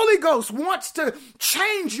Holy Ghost wants to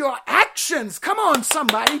change your actions. Come on,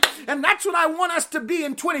 somebody. And that's what I want us to be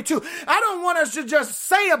in 22. I don't want us to just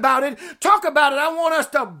say about it, talk about it. I want us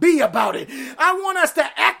to be about it. I want us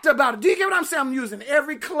to act about it. Do you get what I'm saying? I'm using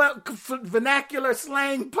every vernacular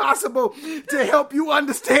slang possible to help you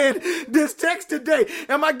understand this text today.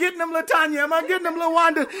 Am I getting them, LaTanya? Am I getting them,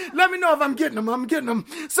 LaWanda? Let me know if I'm getting them. I'm getting them.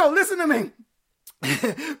 So listen to me.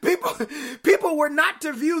 People were not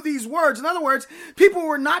to view these words. In other words, people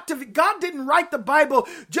were not to, God didn't write the Bible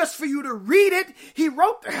just for you to read it. He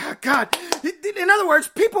wrote, God. In other words,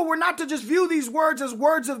 people were not to just view these words as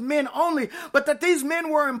words of men only, but that these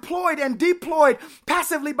men were employed and deployed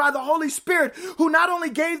passively by the Holy Spirit, who not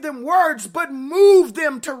only gave them words, but moved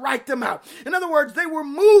them to write them out. In other words, they were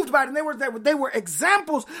moved by it, and they were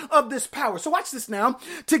examples of this power. So watch this now.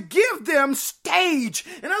 To give them stage.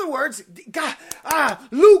 In other words, God,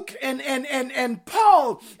 Luke and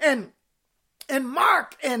Paul and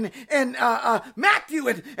Mark and Matthew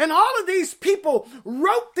and all of these people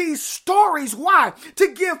wrote these stories. Why?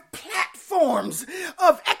 To give platforms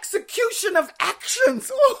of execution of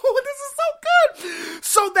actions. Oh, this is so good.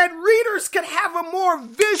 So that readers could have a more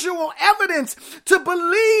visual evidence to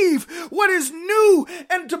believe what is new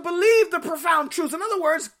and to believe the profound truths. In other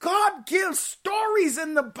words, God gives stories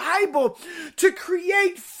in the Bible to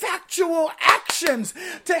create factual actions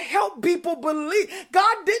to help people believe.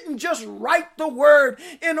 God didn't just write the word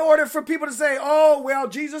in order for people to say, oh, well,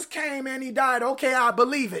 Jesus came and he died. Okay, I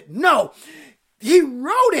believe it. No. He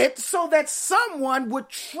wrote it so that someone would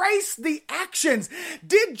trace the actions.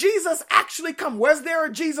 Did Jesus actually come? Was there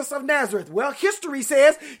a Jesus of Nazareth? Well, history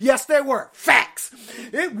says, yes, there were. Facts.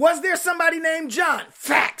 Was there somebody named John?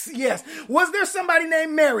 Facts. Yes. Was there somebody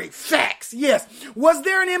named Mary? Facts. Yes. Was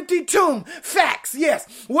there an empty tomb? Facts.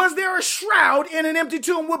 Yes. Was there a shroud in an empty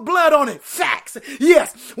tomb with blood on it? Facts.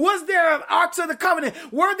 Yes. Was there an Ark of the Covenant?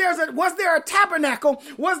 Was there a tabernacle?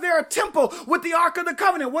 Was there a temple with the Ark of the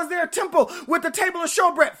Covenant? Was there a temple with the table of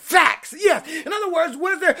showbread? Facts. Yes. In other words,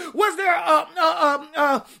 was there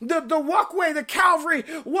the walkway, the Calvary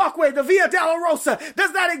walkway, the Via Dolorosa?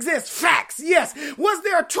 Does that exist? Facts. Yes. Was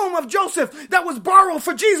there a tomb of Joseph that was borrowed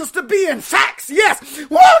for Jesus to be in? Facts. Yes.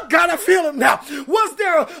 Oh, God, I feel him now. Was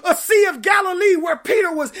there a Sea of Galilee where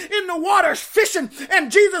Peter was in the water fishing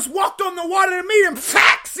and Jesus walked on the water to meet him?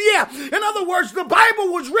 Facts. Yeah. In other words, the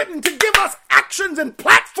Bible was written to give us actions and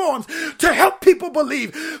platforms to help people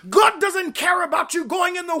believe. God doesn't care about you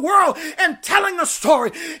going in the world and telling a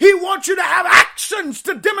story. He wants you to have actions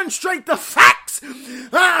to demonstrate the facts,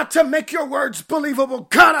 to make your words believable.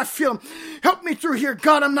 God, I feel him. Help me through here.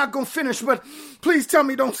 God, I'm not going to finish, but please tell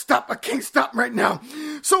me don't stop. I can't stop right now.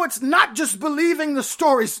 So it's not just believing the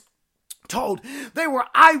stories told. They were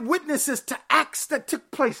eyewitnesses to acts that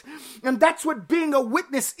took place. And that's what being a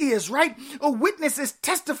witness is, right? A witness is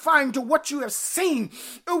testifying to what you have seen.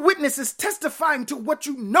 A witness is testifying to what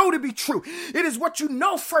you know to be true. It is what you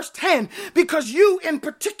know firsthand because you in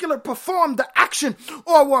particular performed the action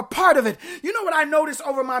or were a part of it. You know what I noticed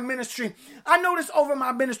over my ministry? I noticed over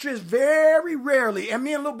my ministry is very rarely, and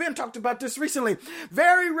me and Lil Ben talked about this recently,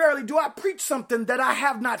 very rarely do I preach something that I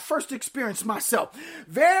have not first experienced myself.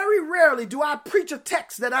 Very rarely do I preach a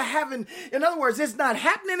text that I haven't, in other words, it's not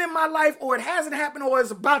happening in my life or it hasn't happened or it's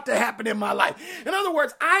about to happen in my life. In other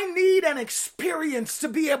words, I need an experience to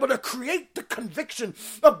be able to create the conviction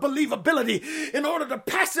of believability in order to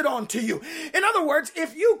pass it on to you. In other words,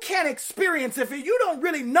 if you can't experience, if you don't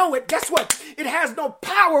really know it, guess what? It has no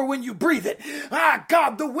power when you breathe it.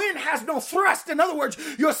 God, the wind has no thrust. In other words,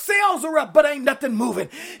 your sails are up, but ain't nothing moving.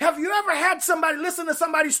 Have you ever had somebody listen to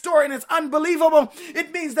somebody's story and it's unbelievable?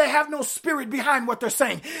 It means they have no spirit behind what they're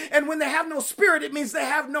saying. And when they have no spirit, it means they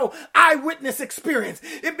have no eyewitness experience.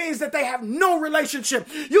 It means that they have no relationship.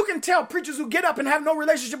 You can tell preachers who get up and have no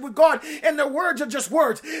relationship with God and their words are just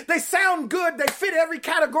words. They sound good. They fit every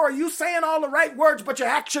category. You saying all the right words, but your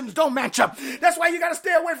actions don't match up. That's why you got to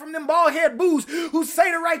stay away from them bald head boos who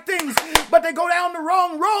say the right things, but they go down the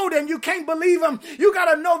wrong road and you can't believe them. You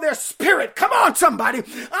got to know their spirit. Come on, somebody.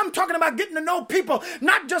 I'm talking about getting to know people,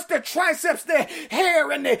 not just their triceps, their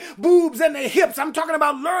hair and their boobs and their hips. I'm talking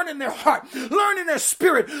about learning their heart, learning their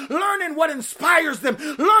spirit, learning what inspires them,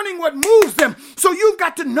 learning what moves them. So you've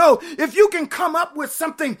got to know if you can come up with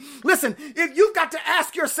something. Listen, if you've got to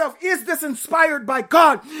ask yourself, is this inspired by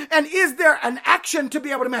God? And is there an action to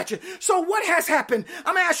be able to match it? So what has happened?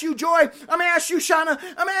 I'm going to ask you, Joy. I'm going to ask you, Shauna.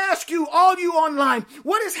 I'm going to ask you, all you online,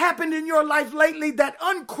 what has happened in your life lately that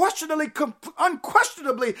unquestionably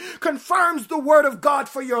confirms the word of God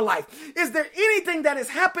for your life? Is there anything that has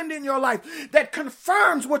happened in your life that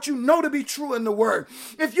confirms what you know to be true in the word?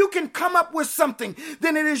 If you can come up with something,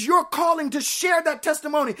 then it is your calling to share that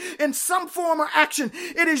testimony in some form or action.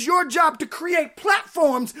 It is your job to create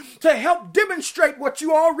platforms to help demonstrate what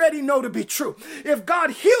you already know to be true. If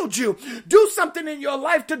God healed you, do something in your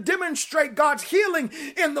life to demonstrate God's healing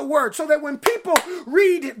in the word, so that when people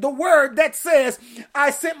read the word that says,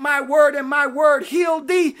 I sent my word and my word healed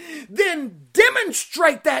thee, then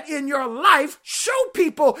demonstrate that in your life. Show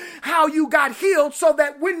people how you got healed so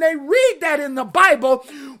that when they read that in the Bible,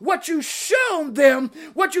 what you've shown them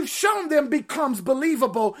becomes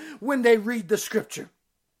believable when they read the scripture.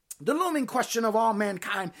 The looming question of all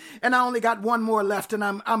mankind, and I only got one more left and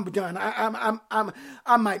I'm done.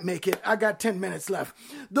 I might make it. I got 10 minutes left.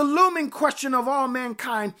 The looming question of all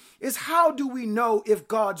mankind is, how do we know if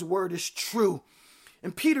God's word is true?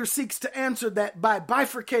 And Peter seeks to answer that by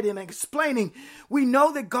bifurcating and explaining. We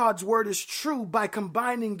know that God's word is true by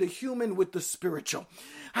combining the human with the spiritual.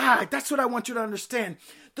 That's what I want you to understand.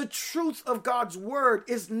 The truth of God's word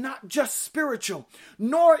is not just spiritual,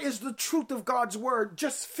 nor is the truth of God's word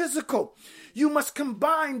just physical. You must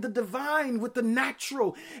combine the divine with the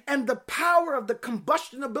natural, and the power of the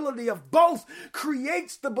combustionability of both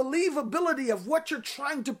creates the believability of what you're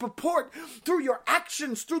trying to purport through your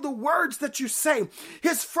actions, through the words that you say.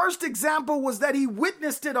 His first example was that he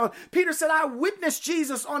witnessed it on. Peter said, I witnessed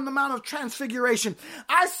Jesus on the Mount of Transfiguration.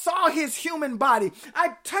 I saw his human body.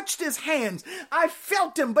 I touched his hands. I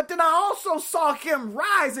felt him, but then I also saw him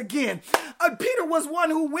rise again. Peter was one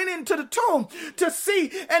who went into the tomb to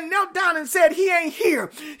see and knelt down and said, he ain't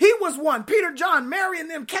here. He was one. Peter, John, Mary, and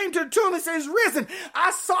them came to the tomb and said, he's risen.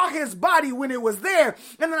 I saw his body when it was there,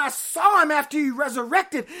 and then I saw him after he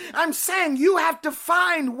resurrected. I'm saying you have to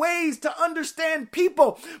find ways to understand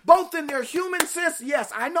people, both in their human sense.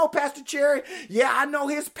 Yes, I know Pastor Cherry. Yeah, I know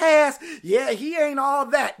his past. Yeah, he ain't all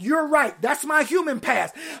that. You're right. That's my human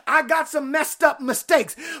past. I got some messed up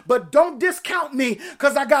mistakes, but don't discount me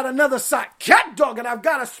because I got another side. Cat dog, and I've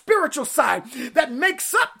got a spiritual side that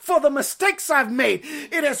makes up for the mistakes I've made.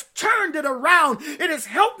 It has turned it around. It has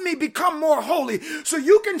helped me become more holy. So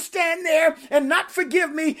you can stand there and not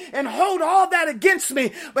forgive me and hold all that against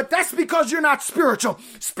me, but that's because you're not spiritual.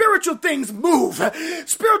 Spiritual things move.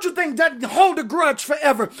 Spiritual things doesn't hold a grudge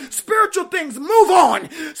forever. Spiritual things move on.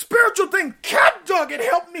 Spiritual things, cat dog, it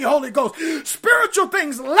helped me, Holy Ghost. Spiritual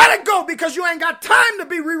things, let it go because you ain't got time to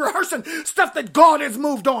be re-rehearsing stuff that God has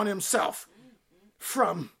moved on himself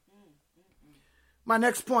from. My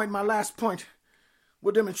next point, my last point,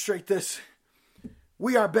 will demonstrate this.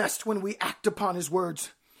 We are best when we act upon his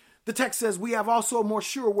words. The text says, we have also a more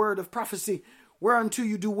sure word of prophecy, whereunto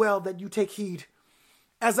you do well that you take heed,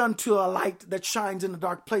 as unto a light that shines in a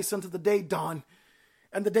dark place unto the day dawn,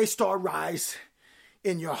 and the day star rise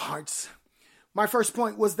in your hearts. My first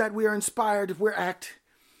point was that we are inspired if we act.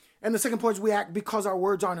 And the second point is we act because our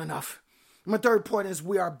words aren't enough. My third point is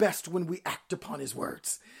we are best when we act upon his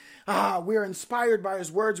words. We are inspired by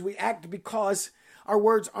his words. We act because our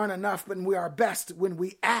words aren't enough, but we are best when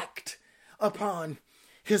we act upon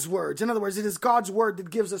his words. In other words, it is God's word that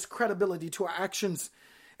gives us credibility to our actions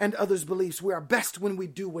and others' beliefs. We are best when we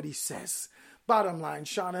do what he says. Bottom line,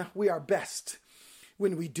 Shauna, we are best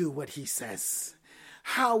when we do what he says.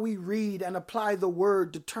 How we read and apply the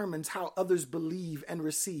word determines how others believe and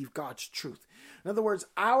receive God's truth. In other words,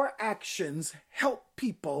 our actions help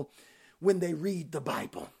people when they read the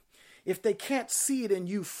Bible. If they can't see it in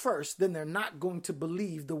you first, then they're not going to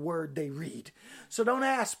believe the word they read. So don't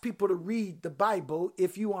ask people to read the Bible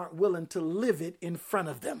if you aren't willing to live it in front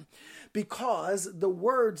of them, because the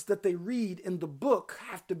words that they read in the book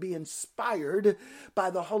have to be inspired by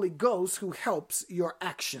the Holy Ghost who helps your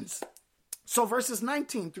actions. So verses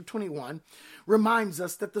 19 through 21 reminds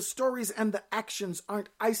us that the stories and the actions aren't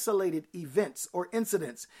isolated events or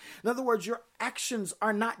incidents. In other words, your actions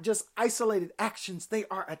are not just isolated actions. They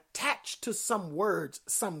are attached to some words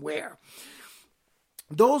somewhere.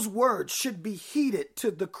 Those words should be heeded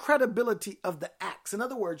to the credibility of the acts. In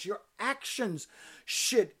other words, your actions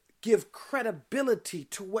should give credibility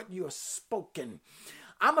to what you have spoken.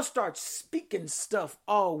 I'm going to start speaking stuff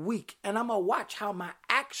all week, and I'm going to watch how my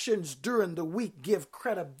actions during the week give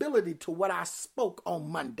credibility to what I spoke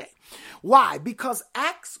on Monday. Why? Because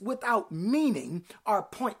acts without meaning are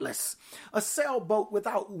pointless. A sailboat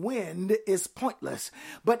without wind is pointless,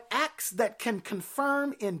 but acts that can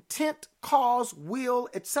confirm intent, cause, will,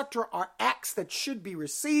 etc. are acts that should be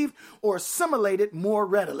received or assimilated more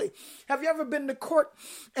readily. Have you ever been to court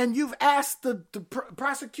and you've asked the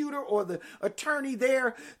prosecutor or the attorney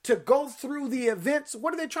there to go through the events?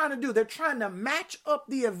 What are they trying to do? They're trying to match up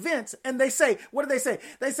the events, and they say, what do they say?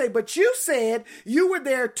 They say, but you said you were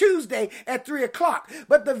there Tuesday at 3:00,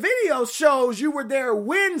 but the video shows you were there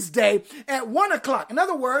Wednesday at 1:00. In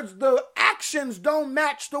other words, the actions don't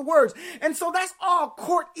match the words. And so that's all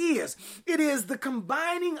court is. It is the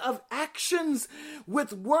combining of actions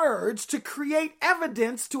with words to create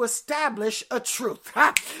evidence to establish a truth.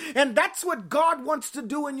 And that's what God wants to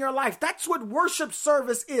do in your life. That's what worship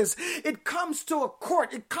service is. It comes to a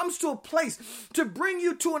court. It comes to a place to bring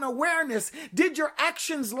you to an awareness. Did your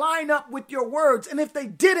actions line up with your words? And if they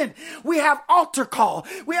didn't, we have altar call.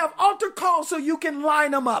 We have altar call so you can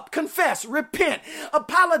line them up. Confess, repent,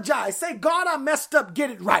 apologize. Say, God, I messed up. Get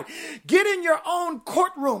it right. Get in your own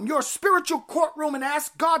courtroom, your spiritual courtroom, and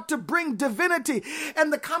ask God to bring divinity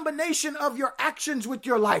and the combination of your actions with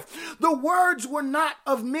your life. The words were not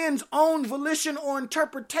of men's own volition or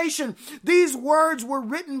interpretation. These words were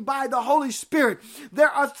written by the Holy Spirit. There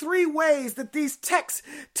are three ways that these texts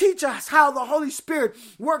teach us how the Holy Spirit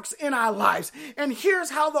works in our lives. And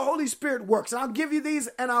here's how the Holy Spirit works. And I'll give you these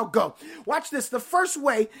and I'll go. Watch this. The first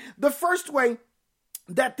way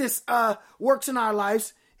that this works in our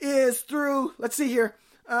lives is through, let's see here.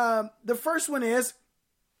 The first one is,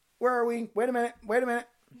 where are we? Wait a minute.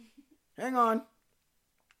 Hang on.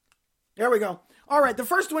 There we go. All right. The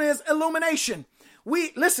first one is illumination.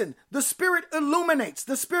 The Spirit illuminates.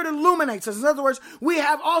 The Spirit illuminates us. In other words, we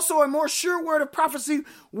have also a more sure word of prophecy,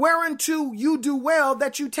 whereunto you do well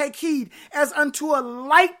that you take heed, as unto a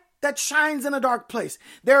light that shines in a dark place.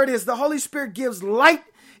 There it is. The Holy Spirit gives light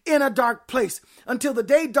in a dark place until the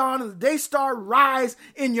day dawn and the day star rise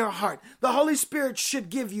in your heart. The Holy Spirit should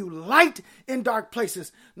give you light in dark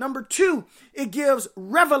places. Number 2, it gives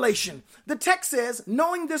revelation. The text says,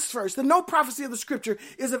 knowing this first, that no prophecy of the scripture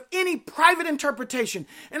is of any private interpretation.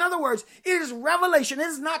 In other words, it is revelation. It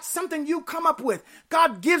is not something you come up with.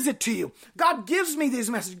 God gives it to you. God gives me these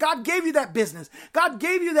messages. God gave you that business. God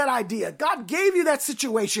gave you that idea. God gave you that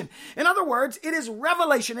situation. In other words, it is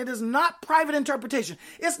revelation. It is not private interpretation.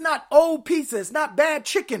 It's not old pizza. It's not bad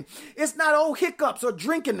chicken. It's not old hiccups or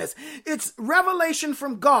drinkiness. It's revelation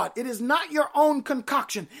from God. It is not your own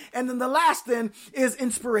concoction. And then the last then is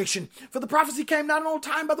inspiration. For the prophecy came not in old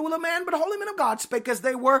time by the will of man, but holy men of God spake as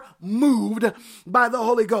they were moved by the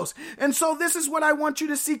Holy Ghost. And so this is what I want you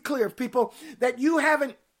to see clear, people, that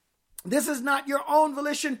this is not your own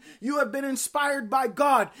volition. You have been inspired by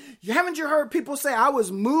God. Haven't you heard people say, I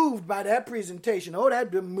was moved by that presentation? Oh,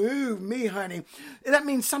 that moved me, honey. That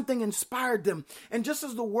means something inspired them. And just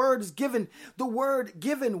as the word given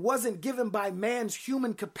wasn't given by man's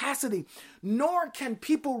human capacity, nor can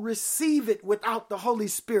people receive it without the Holy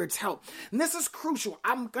Spirit's help. And this is crucial.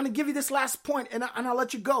 I'm going to give you this last point and I'll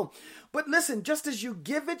let you go. But listen, just as you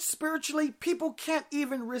give it spiritually, people can't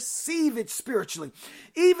even receive it spiritually.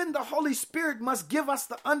 Even the Holy Spirit must give us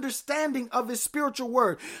the understanding of his spiritual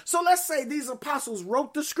word. So let's say these apostles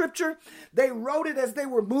wrote the scripture. They wrote it as they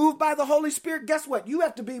were moved by the Holy Spirit. Guess what? You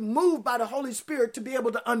have to be moved by the Holy Spirit to be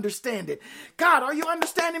able to understand it. God, are you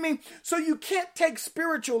understanding me? So you can't take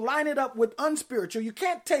spiritual, line it up with unspiritual. You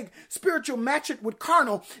can't take spiritual, match it with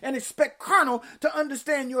carnal, and expect carnal to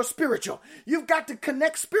understand your spiritual. You've got to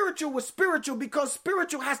connect spiritual with spiritual, because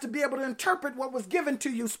spiritual has to be able to interpret what was given to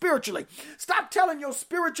you spiritually. Stop telling your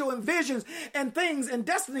spiritual and visions and things and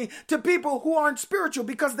destiny to people who aren't spiritual,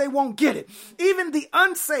 because they won't get it. Even the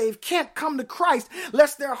unsaved can't come to Christ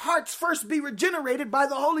lest their hearts first be regenerated by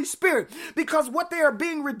the Holy Spirit, because what they are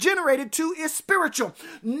being regenerated to is spiritual.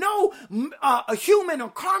 No a human or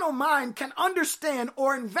carnal mind can understand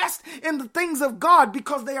or invest in the things of God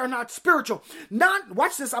because they are not spiritual.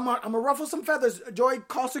 Watch this, I'm gonna ruffle some feathers, Joy,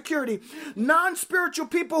 call security. Non-spiritual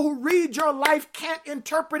people who read your life can't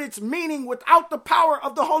interpret its meaning without the power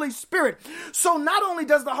of the Holy Spirit. So not only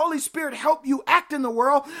does the Holy Spirit help you act in the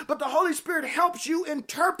world, but the Holy Spirit helps you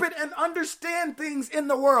interpret and understand things in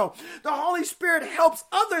the world. The Holy Spirit helps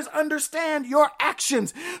others understand your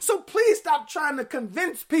actions. So please stop trying to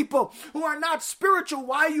convince people who are not spiritual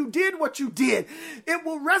why you did what you did. It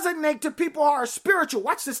will resonate to people who are spiritual.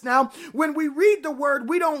 Watch this now. When we read the word,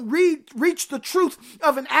 we don't reach the truth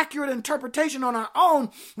of an accurate interpretation on our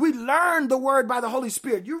own. We learn the word by the Holy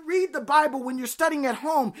Spirit. You read the Bible when you're studying at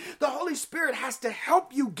home. The Holy Spirit has to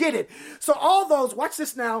help you get it. So all those, watch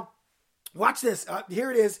this now. Watch this.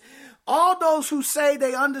 Here it is. All those who say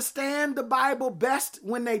they understand the Bible best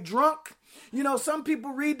when they drunk. You know, some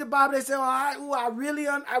people read the Bible, they say, I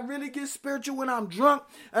really get spiritual when I'm drunk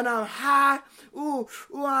and I'm high.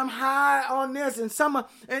 I'm high on this.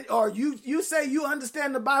 Or you say you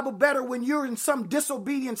understand the Bible better when you're in some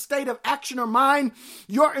disobedient state of action or mind.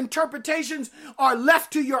 Your interpretations are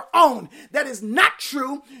left to your own. That is not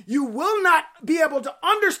true. You will not be able to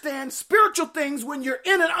understand spiritual things when you're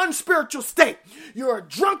in an unspiritual state. You're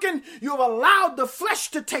drunken. You have allowed the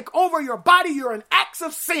flesh to take over your body. You're in acts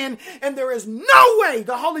of sin, and there is no way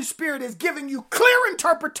the Holy Spirit is giving you clear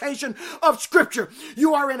interpretation of Scripture.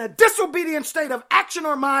 You are in a disobedient state of action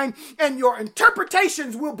or mind, and your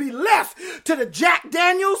interpretations will be left to the Jack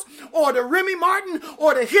Daniels or the Remy Martin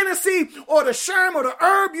or the Hennessy or the Sherm or the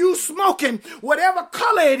herb you smoking, whatever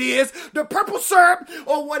color it is, the purple syrup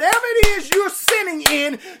or whatever it is you're sinning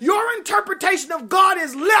in. Your interpretation of God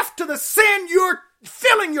is left to the sin you're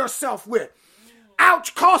filling yourself with.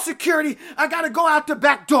 Ouch, call security. I got to go out the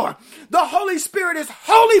back door. The Holy Spirit is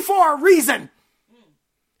holy for a reason.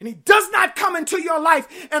 And he does not come into your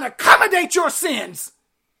life and accommodate your sins.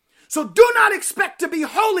 So do not expect to be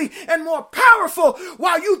holy and more powerful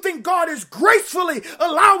while you think God is gracefully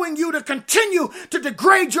allowing you to continue to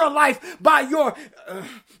degrade your life by your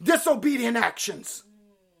disobedient actions.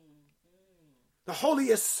 The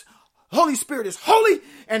Holy Spirit is holy,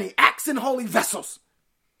 and he acts in holy vessels.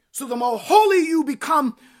 So the more holy you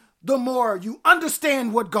become, the more you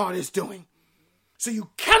understand what God is doing. So you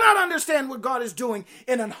cannot understand what God is doing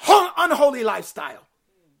in an unholy lifestyle.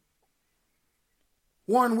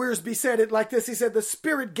 Warren Wiersbe said it like this. He said, the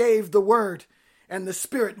Spirit gave the word, and the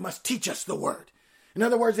Spirit must teach us the word. In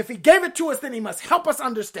other words, if he gave it to us, then he must help us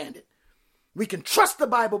understand it. We can trust the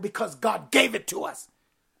Bible because God gave it to us.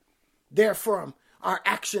 Therefore, our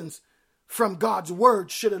actions from God's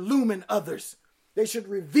word should illumine others. They should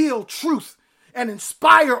reveal truth and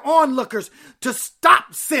inspire onlookers to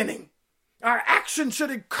stop sinning. Our actions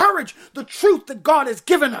should encourage the truth that God has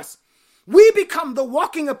given us. We become the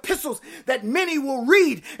walking epistles that many will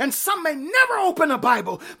read, and some may never open a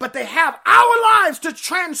Bible, but they have our lives to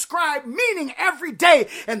transcribe meaning every day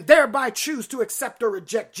and thereby choose to accept or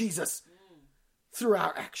reject Jesus through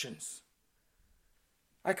our actions.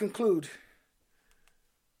 I conclude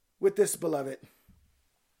with this, beloved.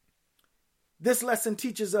 This lesson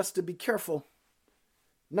teaches us to be careful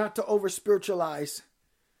not to over-spiritualize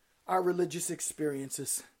our religious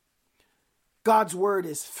experiences. God's word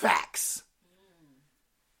is facts,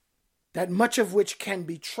 that much of which can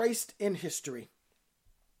be traced in history.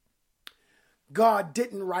 God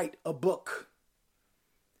didn't write a book.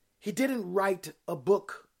 He didn't write a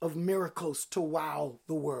book of miracles to wow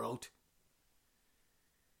the world.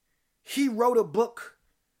 He wrote a book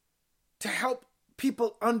to help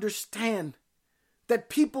people understand that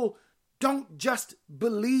people don't just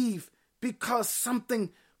believe because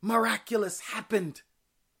something miraculous happened.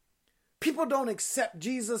 People don't accept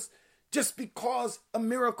Jesus just because a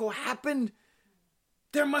miracle happened.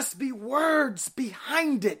 There must be words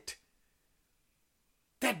behind it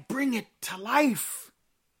that bring it to life.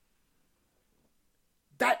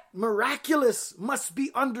 That miraculous must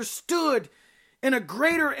be understood in a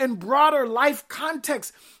greater and broader life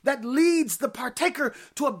context that leads the partaker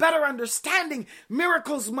to a better understanding.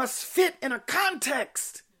 Miracles must fit in a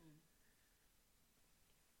context.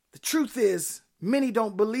 The truth is, many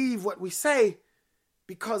don't believe what we say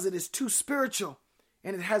because it is too spiritual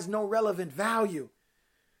and it has no relevant value.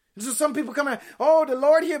 And so some people come out, oh, the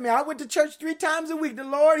Lord healed me. I went to church 3 times a week. The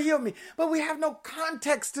Lord healed me. But we have no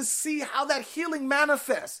context to see how that healing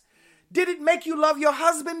manifests. Did it make you love your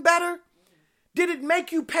husband better? Did it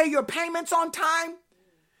make you pay your payments on time?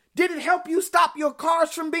 Did it help you stop your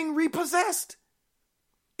cars from being repossessed?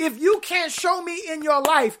 If you can't show me in your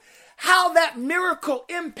life how that miracle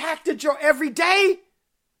impacted your everyday,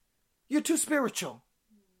 you're too spiritual.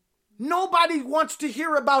 Nobody wants to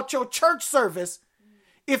hear about your church service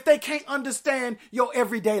if they can't understand your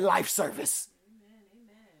everyday life service.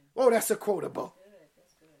 Amen. Oh, that's a quotable.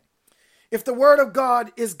 That's good. If the word of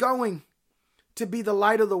God is going to be the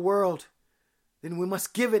light of the world, then we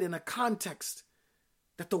must give it in a context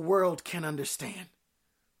that the world can understand.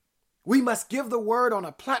 We must give the word on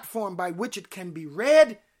a platform by which it can be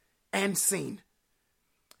read and seen.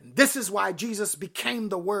 And this is why Jesus became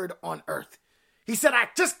the word on earth. He said, I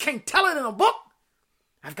just can't tell it in a book.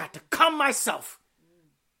 I've got to come myself.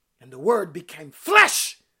 And the word became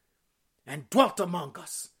flesh and dwelt among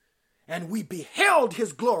us. And we beheld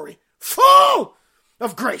his glory, full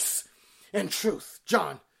of grace and truth.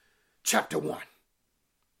 John chapter 1.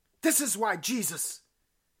 This is why Jesus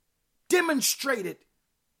demonstrated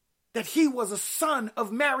that he was a son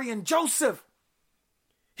of Mary and Joseph.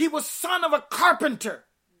 He was son of a carpenter.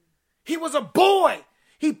 He was a boy.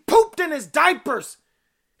 He pooped in his diapers.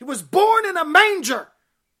 He was born in a manger.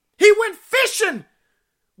 He went fishing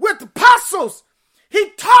with apostles.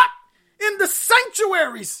 He taught in the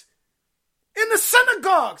sanctuaries, in the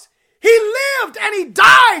synagogues. He lived and he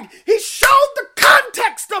died. He showed the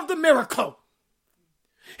context of the miracle.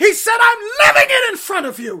 He said, I'm living it in front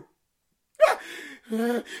of you.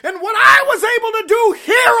 And what I was able to do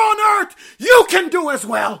here on earth, you can do as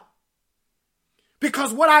well.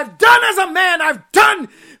 Because what I've done as a man, I've done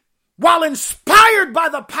while inspired by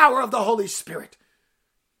the power of the Holy Spirit.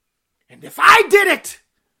 And if I did it,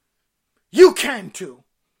 you can too.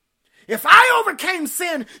 If I overcame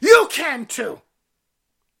sin, you can too.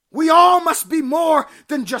 We all must be more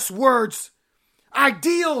than just words,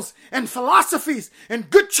 ideals and philosophies and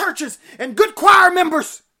good churches and good choir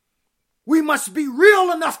members. We must be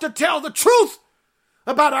real enough to tell the truth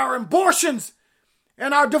about our abortions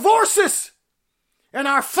and our divorces and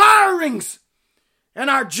our firings and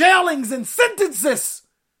our jailings and sentences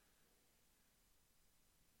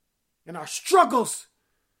and our struggles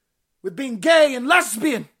with being gay and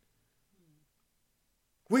lesbian.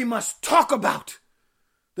 We must talk about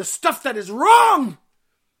the stuff that is wrong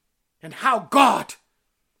and how God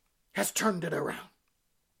has turned it around.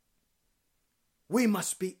 We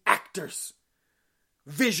must be actors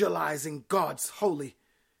visualizing God's holy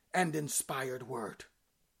and inspired word.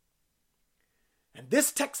 And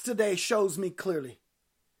this text today shows me clearly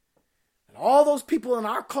that all those people in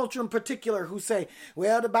our culture in particular who say,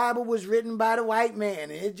 well, the Bible was written by the white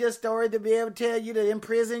man and it's just a story to be able to tell you to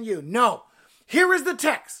imprison you. No, here is the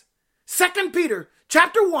text. 2 Peter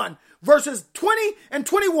chapter 1, verses 20 and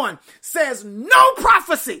 21 says, no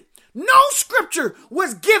prophecy, no scripture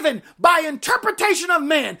was given by interpretation of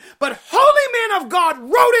man, but holy men of God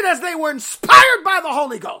wrote it as they were inspired by the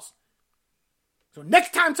Holy Ghost. So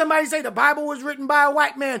next time somebody say the Bible was written by a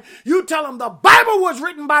white man, you tell them the Bible was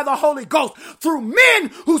written by the Holy Ghost through men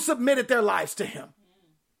who submitted their lives to him.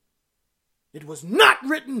 It was not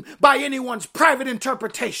written by anyone's private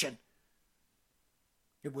interpretation.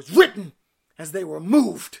 It was written as they were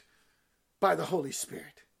moved by the Holy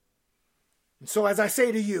Spirit. And so as I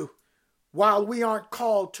say to you, while we aren't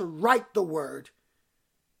called to write the word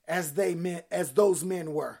as those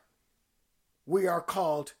men were, we are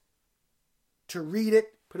called to read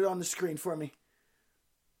it. Put it on the screen for me.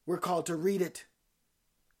 We're called to read it,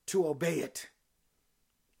 to obey it,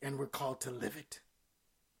 and we're called to live it.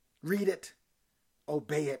 Read it,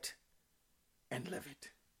 obey it, and live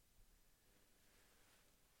it.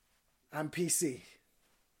 I'm PC,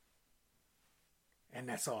 and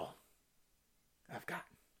that's all I've got.